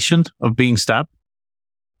situation of being stabbed?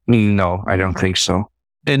 No, I don't think so.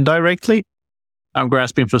 Indirectly? I'm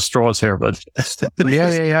grasping for straws here, but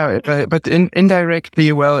But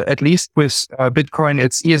indirectly, well, at least with Bitcoin,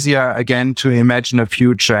 it's easier again to imagine a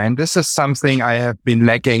future. And this is something I have been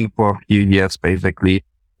lacking for a few years, basically,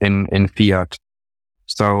 in fiat.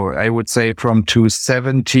 So I would say from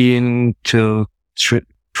 2017 till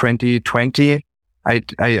 2020,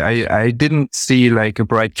 I didn't see like a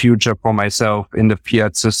bright future for myself in the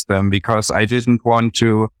fiat system because I didn't want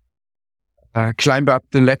to climb up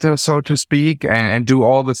the ladder, so to speak, and do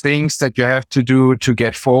all the things that you have to do to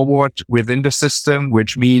get forward within the system,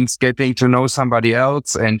 which means getting to know somebody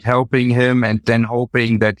else and helping him and then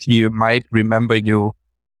hoping that he might remember you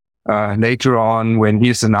later on when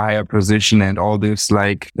he's in a higher position and all this.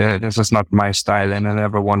 Like, this is not my style and I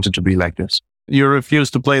never wanted to be like this. You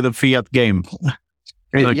refuse to play the fiat game.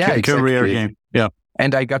 Career game. Yeah.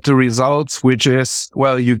 And I got the results, which is,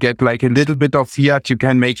 well, you get like a little bit of fiat, you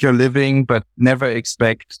can make your living, but never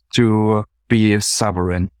expect to be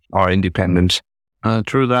sovereign or independent.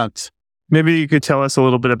 True that. Maybe you could tell us a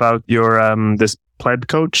little bit about your this pled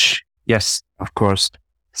coach. Yes, of course.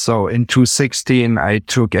 So in 2016, I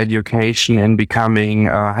took education in becoming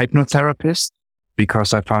a hypnotherapist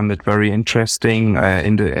because I found it very interesting.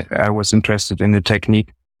 I was interested in the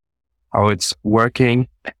technique, how it's working.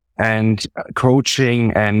 And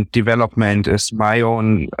coaching and development is my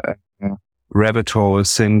own rabbit hole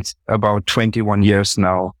since about 21 years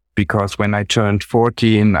now. Because when I turned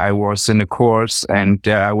 14, I was in a course and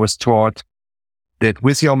I was taught that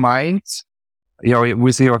with your mind,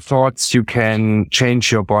 with your thoughts, you can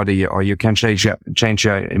change your body or you can change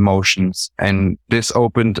your emotions. And this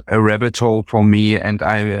opened a rabbit hole for me. And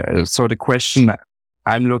so the question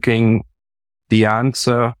I'm looking the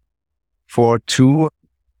answer for too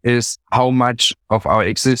is how much of our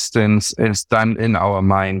existence is done in our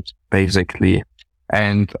mind, basically.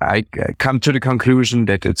 And I come to the conclusion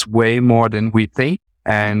that it's way more than we think.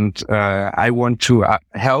 And I want to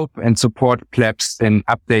help and support plebs in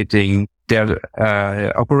updating their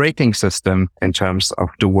operating system in terms of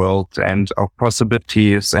the world and of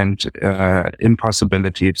possibilities and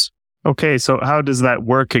impossibilities. Okay, so how does that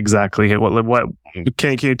work exactly? What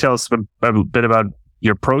can you tell us a bit about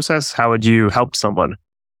your process? How would you help someone?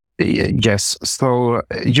 Yes. So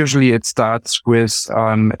usually it starts with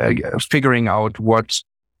figuring out what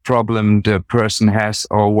problem the person has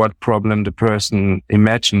or what problem the person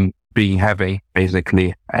imagine being having,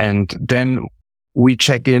 basically. And then we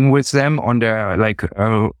check in with them on their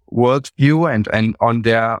worldview and on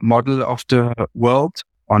their model of the world,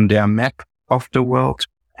 on their map of the world.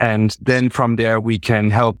 And then from there, we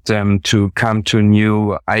can help them to come to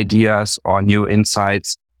new ideas or new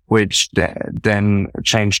insights which then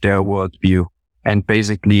change their worldview and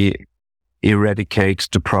basically eradicate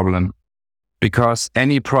the problem. Because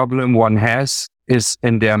any problem one has is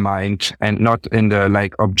in their mind and not in the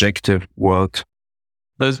objective world.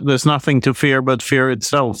 There's nothing to fear but fear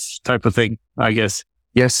itself type of thing, I guess.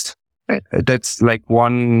 Yes, that's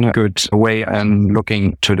one good way I'm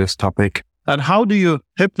looking to this topic. And how do you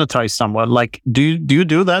hypnotize someone? Do you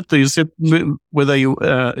do that? Do you sit with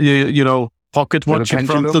a pocket watch in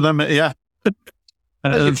front of them? Yeah.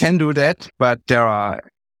 You can do that, but there are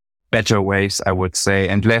better ways, I would say,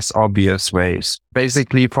 and less obvious ways.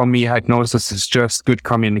 Basically, for me, hypnosis is just good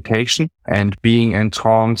communication, and being in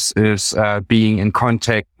trance is being in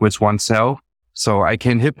contact with oneself. So I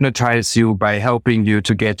can hypnotize you by helping you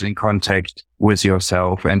to get in contact with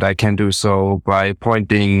yourself. And I can do so by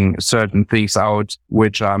pointing certain things out,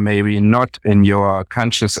 which are maybe not in your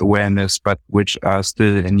conscious awareness, but which are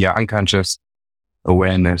still in your unconscious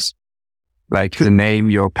awareness. Like the name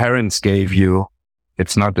your parents gave you.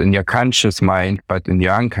 It's not in your conscious mind, but in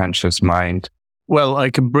your unconscious mind. Well, I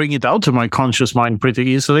can bring it out to my conscious mind pretty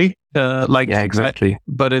easily. Yeah, exactly.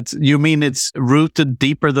 But you mean it's rooted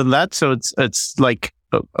deeper than that? So it's like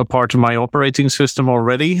a part of my operating system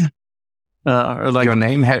already? Your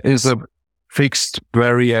name is a fixed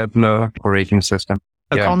variable operating system.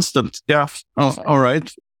 A constant, yeah. Oh, all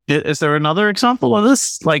right. Is there another example of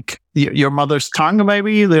this? Like your mother's tongue,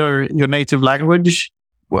 maybe? Your native language?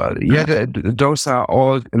 Well, yeah, those are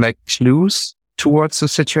all clues towards the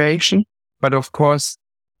situation. But of course,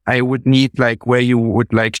 I would need where you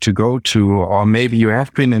would like to go to, or maybe you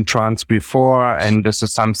have been in trance before and this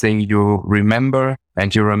is something you remember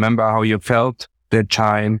and you remember how you felt that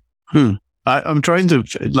time. I'm trying to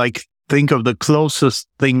think of the closest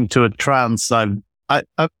thing to a trance. I've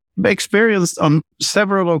experienced on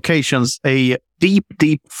several occasions a deep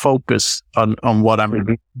focus on what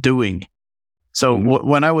I'm doing. So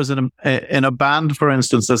when I was in a band, for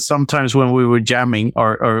instance, that sometimes when we were jamming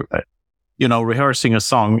or rehearsing a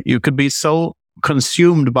song, you could be so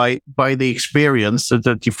consumed by the experience,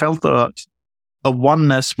 that you felt a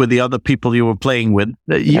oneness with the other people you were playing with.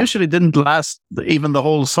 It usually didn't last even the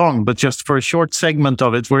whole song, but just for a short segment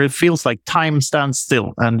of it where it feels like time stands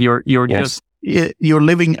still and you're just you're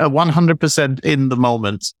living 100% in the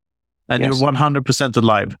moment and you're 100%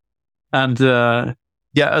 alive. And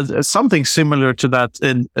something similar to that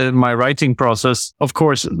in my writing process. Of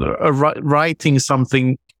course, writing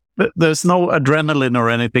something, there's no adrenaline or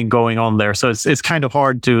anything going on there, so it's kind of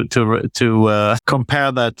hard to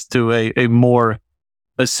compare that to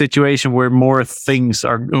a situation where more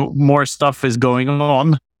stuff is going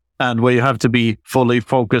on and where you have to be fully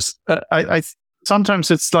focused. I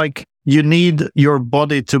sometimes it's like you need your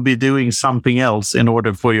body to be doing something else in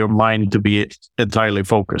order for your mind to be entirely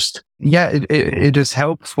focused. Yeah, it is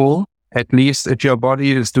helpful, at least if your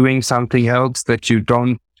body is doing something else that you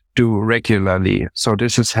don't do regularly. So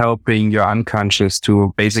this is helping your unconscious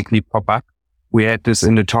to basically pop up. We had this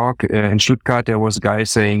in the talk in Stuttgart. There was a guy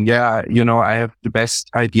saying, I have the best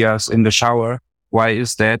ideas in the shower. Why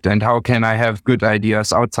is that? And how can I have good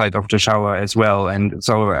ideas outside of the shower as well? And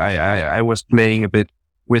so I was playing a bit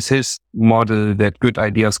with his model that good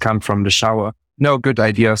ideas come from the shower. No, good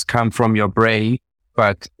ideas come from your brain.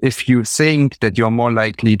 But if you think that you're more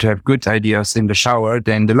likely to have good ideas in the shower,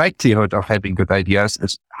 then the likelihood of having good ideas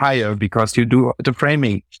is higher because you do the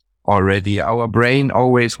framing already. Our brain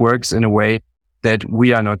always works in a way that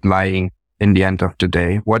we are not lying in the end of the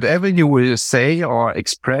day. Whatever you will say or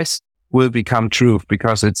express will become truth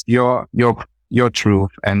because it's your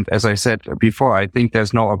truth. And as I said before, I think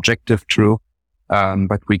there's no objective truth,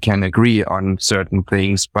 but we can agree on certain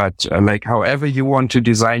things. But however you want to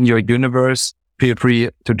design your universe, feel free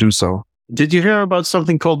to do so. Did you hear about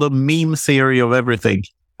something called the meme theory of everything?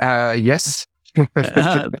 Yes.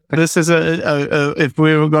 This is if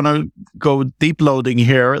we were going to go deep loading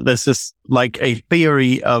here, this is like a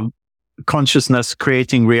theory of consciousness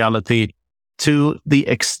creating reality to the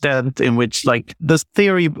extent in which, this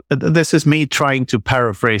theory, this is me trying to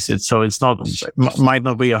paraphrase it, so it's might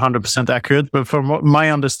not be 100% accurate, but from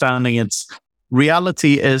my understanding, it's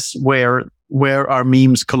reality is where our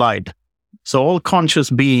memes collide. So all conscious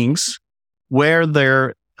beings, where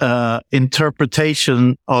their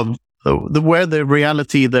interpretation of where the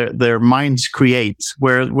reality their minds create,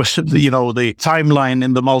 where the timeline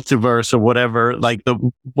in the multiverse or whatever,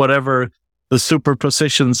 whatever the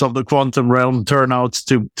superpositions of the quantum realm turn out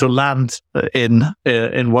to land in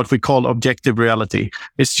what we call objective reality.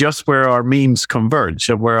 It's just where our memes converge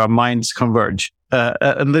and where our minds converge.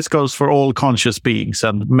 And this goes for all conscious beings,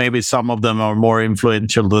 and maybe some of them are more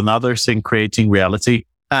influential than others in creating reality.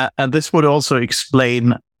 And this would also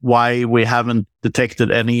explain why we haven't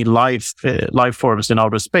detected any life forms in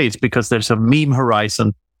outer space, because there's a meme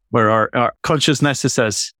horizon where our consciousness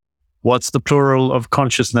says, what's the plural of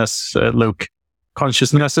consciousness, Luke?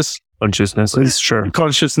 Consciousnesses? Consciousnesses, sure.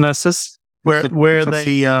 Consciousnesses, where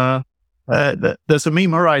they... there's a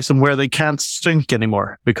meme horizon where they can't sync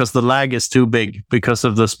anymore because the lag is too big because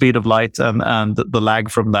of the speed of light and the lag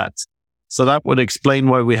from that. So that would explain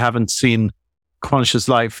why we haven't seen conscious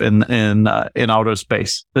life in outer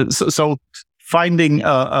space. So finding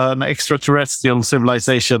an extraterrestrial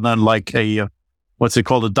civilization and what's it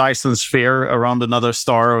called, a Dyson sphere around another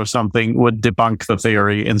star or something would debunk the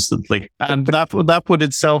theory instantly. And that would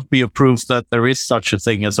itself be a proof that there is such a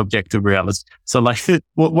thing as objective reality. So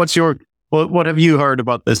what have you heard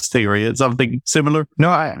about this theory? Is something similar?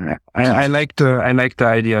 No, I like the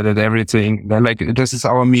idea that everything, this is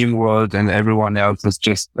our meme world and everyone else is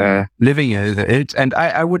just living in it. And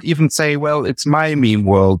I would even say, well, it's my meme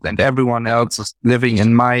world and everyone else is living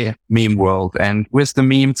in my meme world. And with the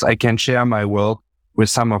memes, I can share my world with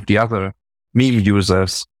some of the other meme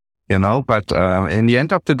users, but in the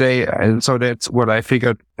end of the day, so that's what I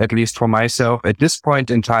figured, at least for myself at this point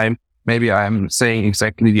in time. Maybe I'm saying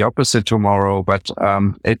exactly the opposite tomorrow, but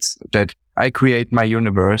it's that I create my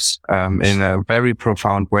universe in a very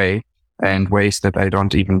profound way and ways that I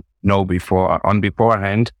don't even know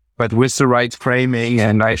beforehand. But with the right framing,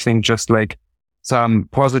 and I think just some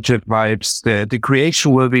positive vibes, the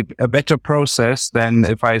creation will be a better process than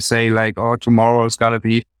if I say tomorrow is gonna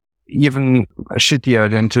be even shittier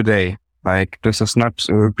than today. This is not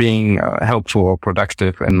being helpful or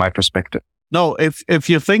productive in my perspective. No, if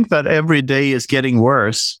you think that every day is getting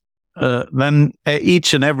worse, then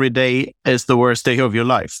each and every day is the worst day of your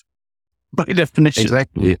life, by definition.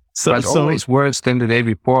 Exactly. But always worse than the day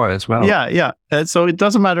before as well. Yeah. So it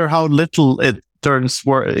doesn't matter how little it turns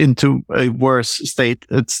into a worse state,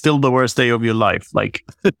 it's still the worst day of your life.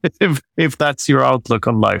 If that's your outlook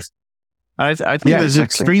on life. I think it's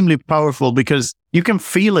extremely powerful because you can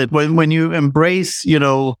feel it when you embrace,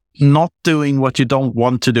 not doing what you don't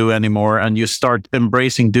want to do anymore, and you start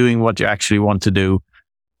embracing doing what you actually want to do.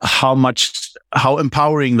 How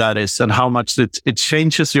empowering that is, and how much it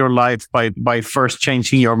changes your life by first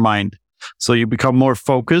changing your mind. So you become more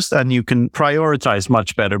focused and you can prioritize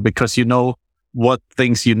much better because you know what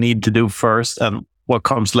things you need to do first and what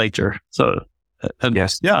comes later. So.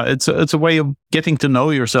 Yes. Yeah, it's a way of getting to know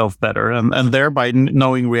yourself better and thereby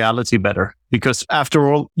knowing reality better. Because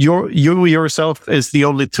after all, you yourself is the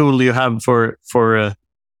only tool you have for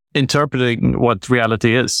interpreting what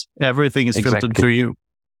reality is. Everything is filtered through you.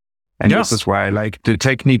 And this is why I like the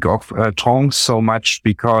technique of trance so much,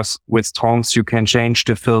 because with trance you can change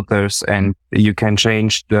the filters and you can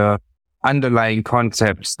change the underlying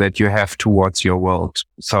concepts that you have towards your world.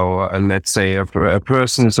 So let's say a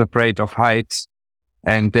person is afraid of heights,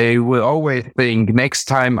 and they will always think, next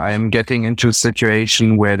time I am getting into a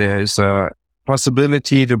situation where there is a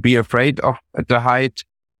possibility to be afraid of the height,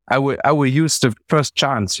 I will use the first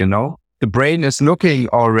chance, The brain is looking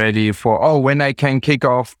already for, when I can kick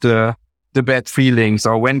off the bad feelings,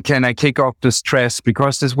 or when can I kick off the stress,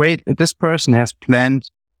 because this person has planned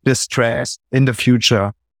this stress in the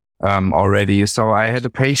future already. So I had a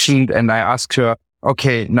patient and I asked her,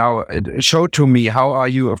 okay, now show to me, how are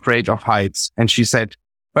you afraid of heights? And she said,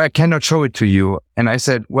 well, I cannot show it to you. And I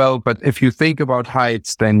said, well, but if you think about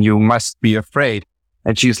heights, then you must be afraid.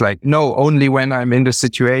 And she's like, no, only when I'm in the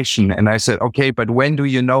situation. And I said, okay, but when do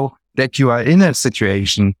you know that you are in a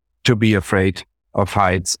situation to be afraid of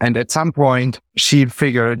heights? And at some point she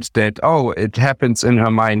figured that, it happens in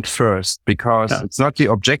her mind first, because it's not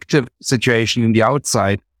the objective situation in the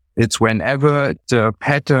outside. It's whenever the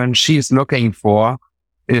pattern she's looking for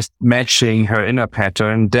is matching her inner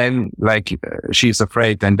pattern, then she's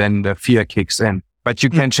afraid, and then the fear kicks in. But you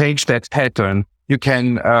can change that pattern. You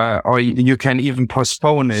can, or you can even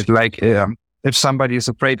postpone it. If somebody is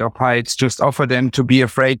afraid of heights, just offer them to be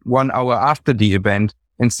afraid 1 hour after the event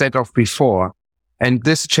instead of before. And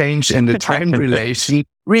this change in the time relation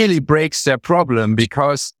really breaks their problem,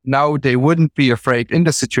 because now they wouldn't be afraid in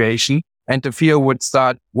the situation. And the fear would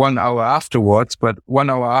start 1 hour afterwards, but 1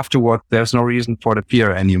 hour afterwards, there's no reason for the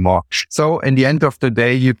fear anymore. So in the end of the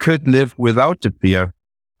day, you could live without the fear.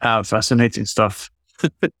 Fascinating stuff.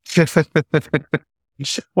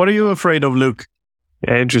 What are you afraid of, Luke?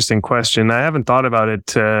 Yeah, interesting question. I haven't thought about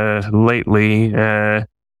it lately.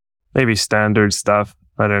 Maybe standard stuff.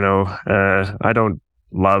 I don't know. I don't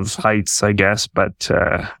love heights, I guess, but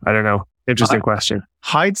I don't know. Interesting question.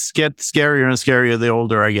 Heights get scarier and scarier the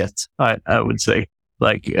older I get, I would say.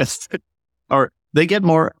 Or they get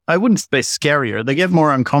more, I wouldn't say scarier, they get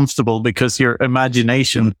more uncomfortable because your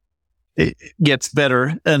imagination gets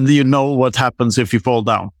better and you know what happens if you fall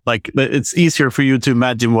down. It's easier for you to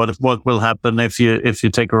imagine what will happen if you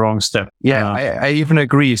take a wrong step. Yeah, I even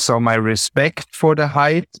agree. So my respect for the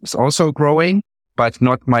height is also growing, but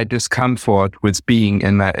not my discomfort with being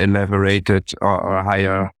in an elevated or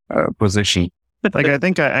higher position. I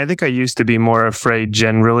think I used to be more afraid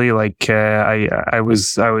generally. I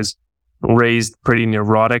was raised pretty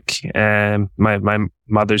neurotic, and my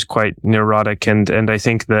mother's quite neurotic, and I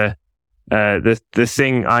think the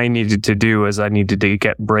thing I needed to do is I needed to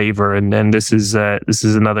get braver, and this is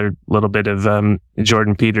another little bit of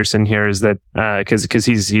Jordan Peterson here, is that because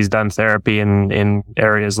he's done therapy in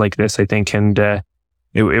areas like this, I think, and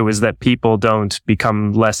it was that people don't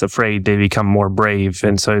become less afraid, they become more brave.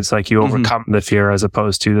 And so it's like you overcome the fear as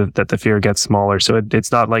opposed to that the fear gets smaller. So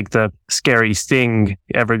it's not like the scary sting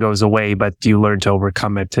ever goes away, but you learn to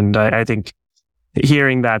overcome it. And I think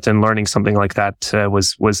hearing that and learning something like that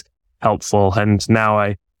was helpful. And now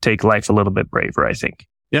I take life a little bit braver, I think.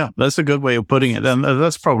 Yeah, that's a good way of putting it. And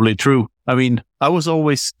that's probably true. I mean, I was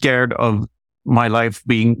always scared of my life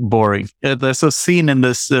being boring. There's a scene in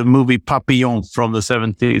this movie Papillon from the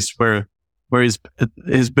 70s where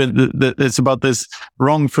it's about this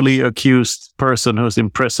wrongfully accused person who's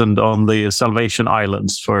imprisoned on the Salvation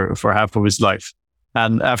Islands for half of his life.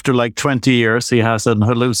 And after 20 years, he has an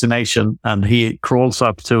hallucination and he crawls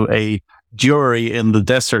up to a jury in the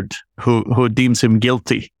desert who deems him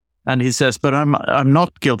guilty. And he says, but I'm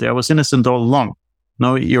not guilty. I was innocent all along.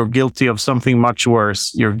 No, you're guilty of something much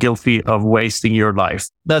worse. You're guilty of wasting your life.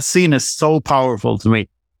 That scene is so powerful to me.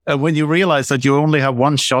 And when you realize that you only have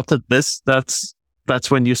one shot at this, that's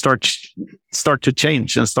when you start to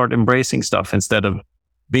change and start embracing stuff instead of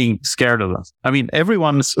being scared of it. I mean,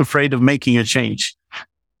 everyone's afraid of making a change.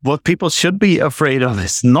 What people should be afraid of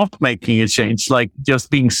is not making a change, just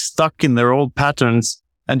being stuck in their old patterns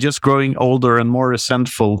and just growing older and more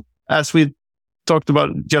resentful. As we talked about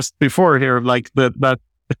just before here, like that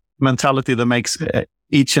mentality that makes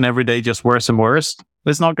each and every day just worse and worse,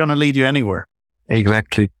 it's not going to lead you anywhere.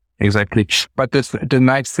 Exactly. But the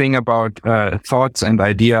nice thing about thoughts and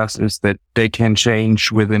ideas is that they can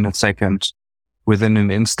change within a second, within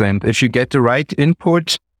an instant. If you get the right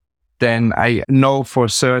input, then I know for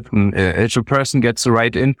certain if a person gets the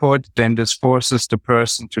right input, then this forces the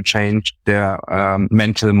person to change their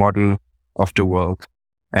mental model of the world.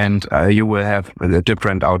 And you will have a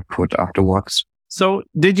different output afterwards. So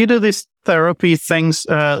did you do these therapy things?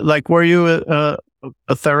 Like, were you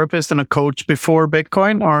a therapist and a coach before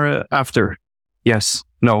Bitcoin or after? Yes.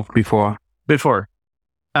 No, before. Before.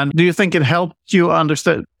 And do you think it helped you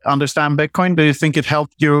understand Bitcoin? Do you think it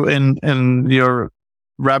helped you in your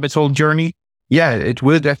rabbit hole journey? Yeah, it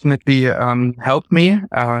will definitely help me.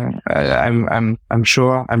 I'm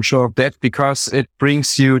sure of that, because it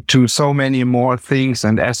brings you to so many more things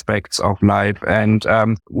and aspects of life. And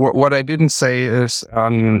what I didn't say is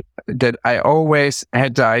that I always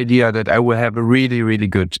had the idea that I will have a really, really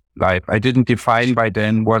good life. I didn't define by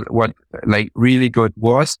then what like really good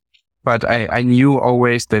was, but I knew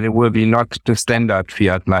always that it will be not the standard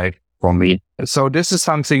fiat life for me. So this is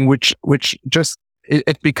something which just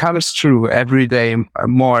it becomes true every day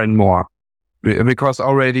more and more, because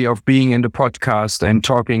already of being in the podcast and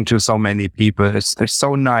talking to so many people, it's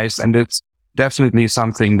so nice. And it's definitely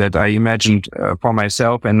something that I imagined for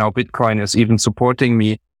myself. And now Bitcoin is even supporting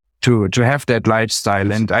me to have that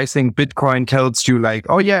lifestyle. And I think Bitcoin tells you like,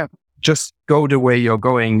 oh yeah, just go the way you're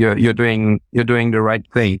going. You're doing the right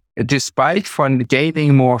thing. Despite from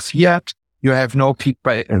gaining more fiat, you have no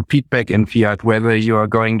feedback in fiat, whether you are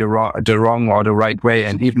going the wrong or the right way.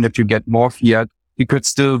 And even if you get more fiat, you could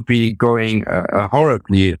still be going a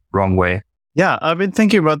horribly wrong way. Yeah, I've been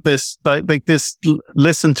thinking about this, like this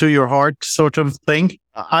listen to your heart sort of thing.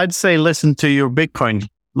 I'd say listen to your Bitcoin,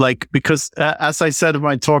 like, because as I said in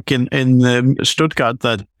my talk in Stuttgart,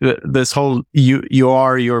 that this whole you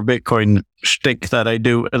are your Bitcoin shtick that I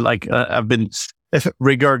do, like I've been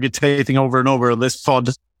regurgitating over and over on this pod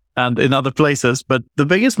and in other places. But the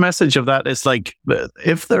biggest message of that is like,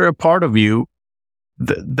 if they're a part of you,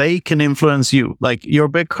 they can influence you. Like your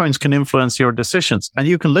Bitcoins can influence your decisions, and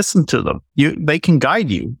you can listen to them. They can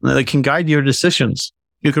guide you. They can guide your decisions.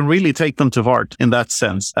 You can really take them to heart in that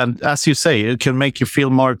sense. And as you say, it can make you feel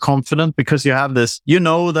more confident because you have this, you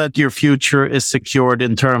know that your future is secured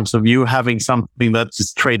in terms of you having something that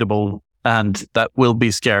is tradable and that will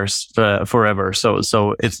be scarce forever. So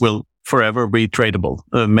it will forever be tradable.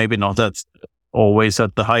 Maybe not always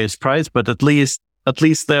at the highest price, but at least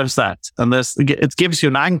there's that. And it gives you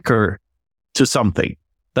an anchor to something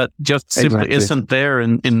that just simply isn't there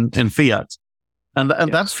in fiat. And yes.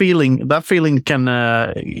 that feeling can,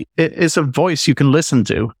 is a voice you can listen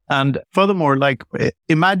to. And furthermore, like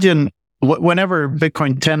imagine whenever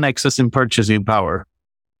Bitcoin 10x's in purchasing power,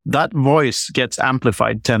 that voice gets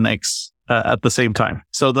amplified 10x at the same time.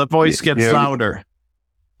 So the voice gets louder.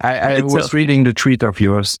 I was reading the tweet of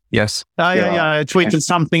yours. Yes. Yeah. I tweeted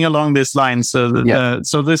something along this line. So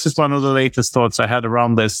this is one of the latest thoughts I had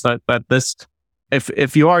around this, that this,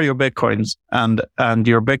 if you are your Bitcoins and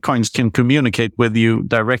your Bitcoins can communicate with you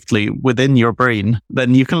directly within your brain,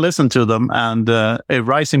 then you can listen to them. And a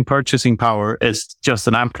rising purchasing power is just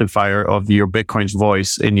an amplifier of your Bitcoin's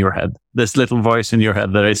voice in your head. This little voice in your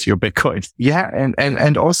head that is your Bitcoin. Yeah,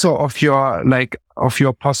 and also of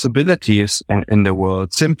your possibilities in the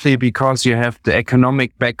world, simply because you have the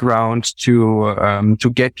economic background to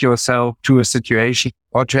get yourself to a situation,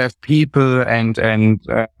 or to have people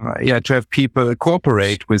to have people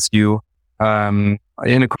cooperate with you in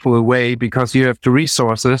a cool way, because you have the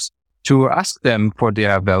resources to ask them for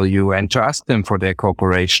their value and to ask them for their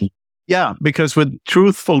cooperation. Yeah, because with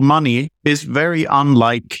truthful money is very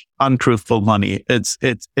unlike untruthful money.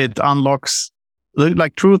 It unlocks,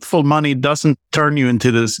 like, truthful money doesn't turn you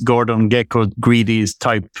into this Gordon Gekko greedy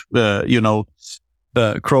type,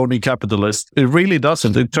 crony capitalist. It really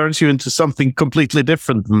doesn't. It turns you into something completely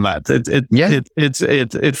different than that.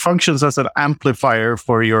 It functions as an amplifier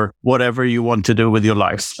for your whatever you want to do with your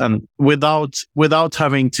life, and without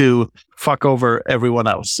having to fuck over everyone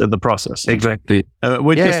else in the process. Exactly.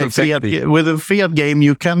 With a fiat game,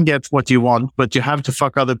 you can get what you want, but you have to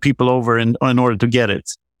fuck other people over in order to get it.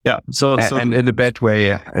 Yeah. So and in a bad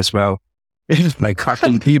way as well. Like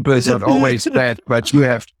fucking people is not always bad, but you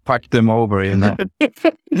have to fuck them over, you know.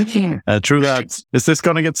 True that. Is this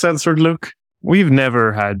going to get censored, Luke? We've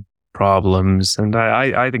never had problems, and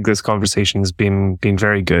I think this conversation has been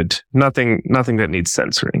very good. Nothing that needs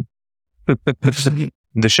censoring.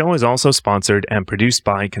 The show is also sponsored and produced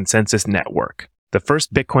by Consensus Network. the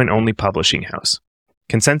first Bitcoin-only publishing house.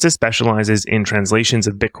 Consensus specializes in translations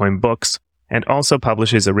of Bitcoin books and also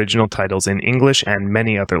publishes original titles in English and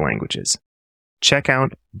many other languages. Check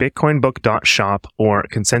out bitcoinbook.shop or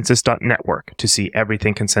consensus.network to see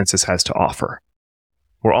everything Consensus has to offer.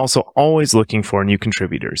 We're also always looking for new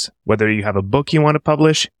contributors, whether you have a book you want to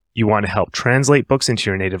publish, you want to help translate books into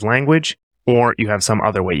your native language, or you have some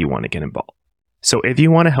other way you want to get involved. So if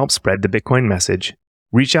you want to help spread the Bitcoin message,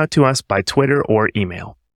 reach out to us by Twitter or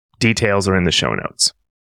email. Details are in the show notes.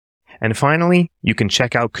 And finally, you can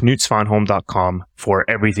check out knutsvanholm.com for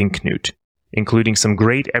everything Knut, including some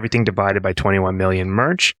great Everything Divided by 21 Million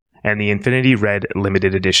merch and the Infinity Red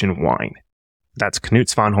limited edition wine. That's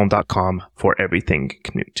knutsvanholm.com for everything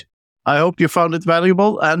Knut. I hope you found it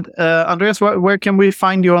valuable. And Andreas, where can we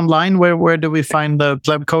find you online? Where do we find the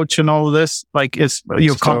Pleb Coach and all of this? Like, is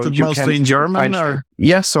your content mostly in German? Or?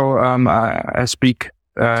 Yeah, so I speak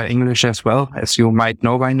English as well, as you might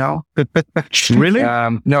know by now. Really?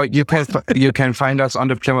 No, you can find us on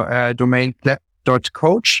the domain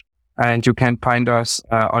pleb.coach, and you can find us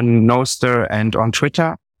on Noster and on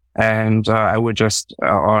Twitter. And I would just,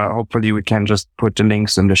 or hopefully we can just put the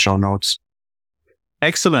links in the show notes.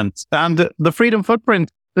 Excellent. And the Freedom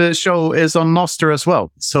Footprint show is on Noster as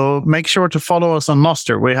well. So make sure to follow us on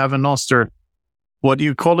Noster. We have a Noster, what do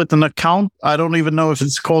you call it, an account? I don't even know if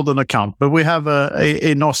it's called an account, but we have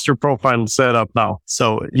a Noster profile set up now.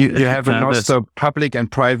 So you have a Noster public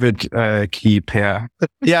and private key pair.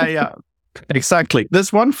 Yeah. Exactly.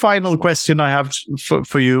 There's one final question I have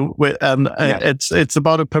for you, it's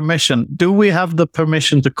about a permission. Do we have the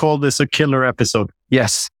permission to call this a killer episode?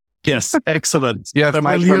 Yes. Yes, excellent. Yeah,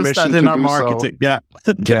 we'll use that in our marketing.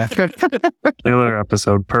 So. Yeah. Killer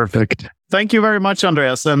episode. Perfect. Thank you very much,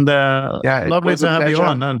 Andreas. And lovely to have you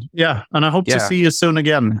on. And I hope to see you soon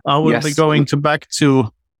again. I will be going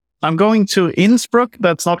I'm going to Innsbruck.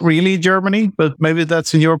 That's not really Germany, but maybe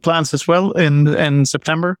that's in your plans as well in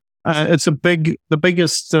September. It's the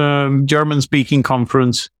biggest German-speaking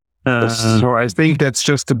conference. So I think that's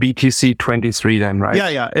just the BTC 23 then, right?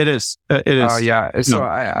 Yeah, it is. It is. Yeah. So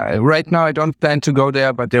I right now I don't plan to go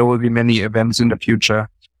there, but there will be many events in the future,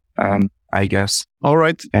 I guess. All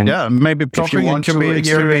right. And maybe if you want to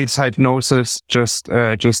experience hypnosis, just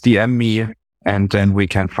DM me, and then we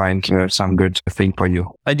can find some good thing for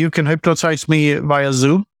you. And you can hypnotize me via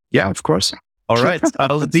Zoom? Yeah, of course. All right.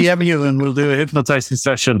 I'll DM you and we'll do a hypnotizing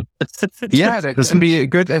session. Yeah, that can be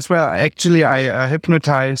good as well. Actually, I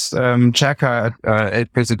hypnotized Chaka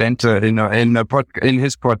at Presidente in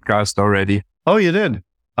his podcast already. Oh, you did?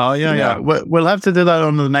 Oh, yeah. We'll have to do that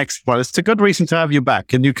on the next one. It's a good reason to have you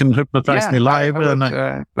back, and you can hypnotize me live. I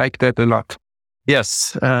would, like that a lot.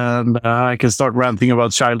 Yes, and I can start ranting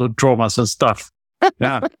about childhood traumas and stuff.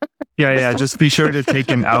 Yeah. Just be sure to take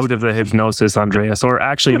him out of the hypnosis, Andreas. Or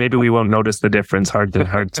actually, maybe we won't notice the difference. Hard.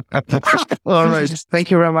 All right. Thank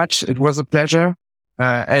you very much. It was a pleasure.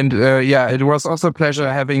 It was also a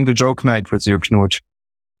pleasure having the joke night with you, Knut.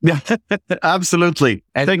 Yeah, absolutely.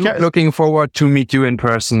 And looking forward to meet you in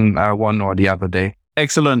person one or the other day.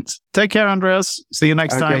 Excellent. Take care, Andreas. See you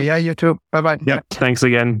next time. Yeah, you too. Bye-bye. Yeah. Thanks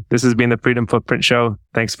again. This has been the Freedom Footprint Show.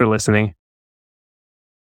 Thanks for listening.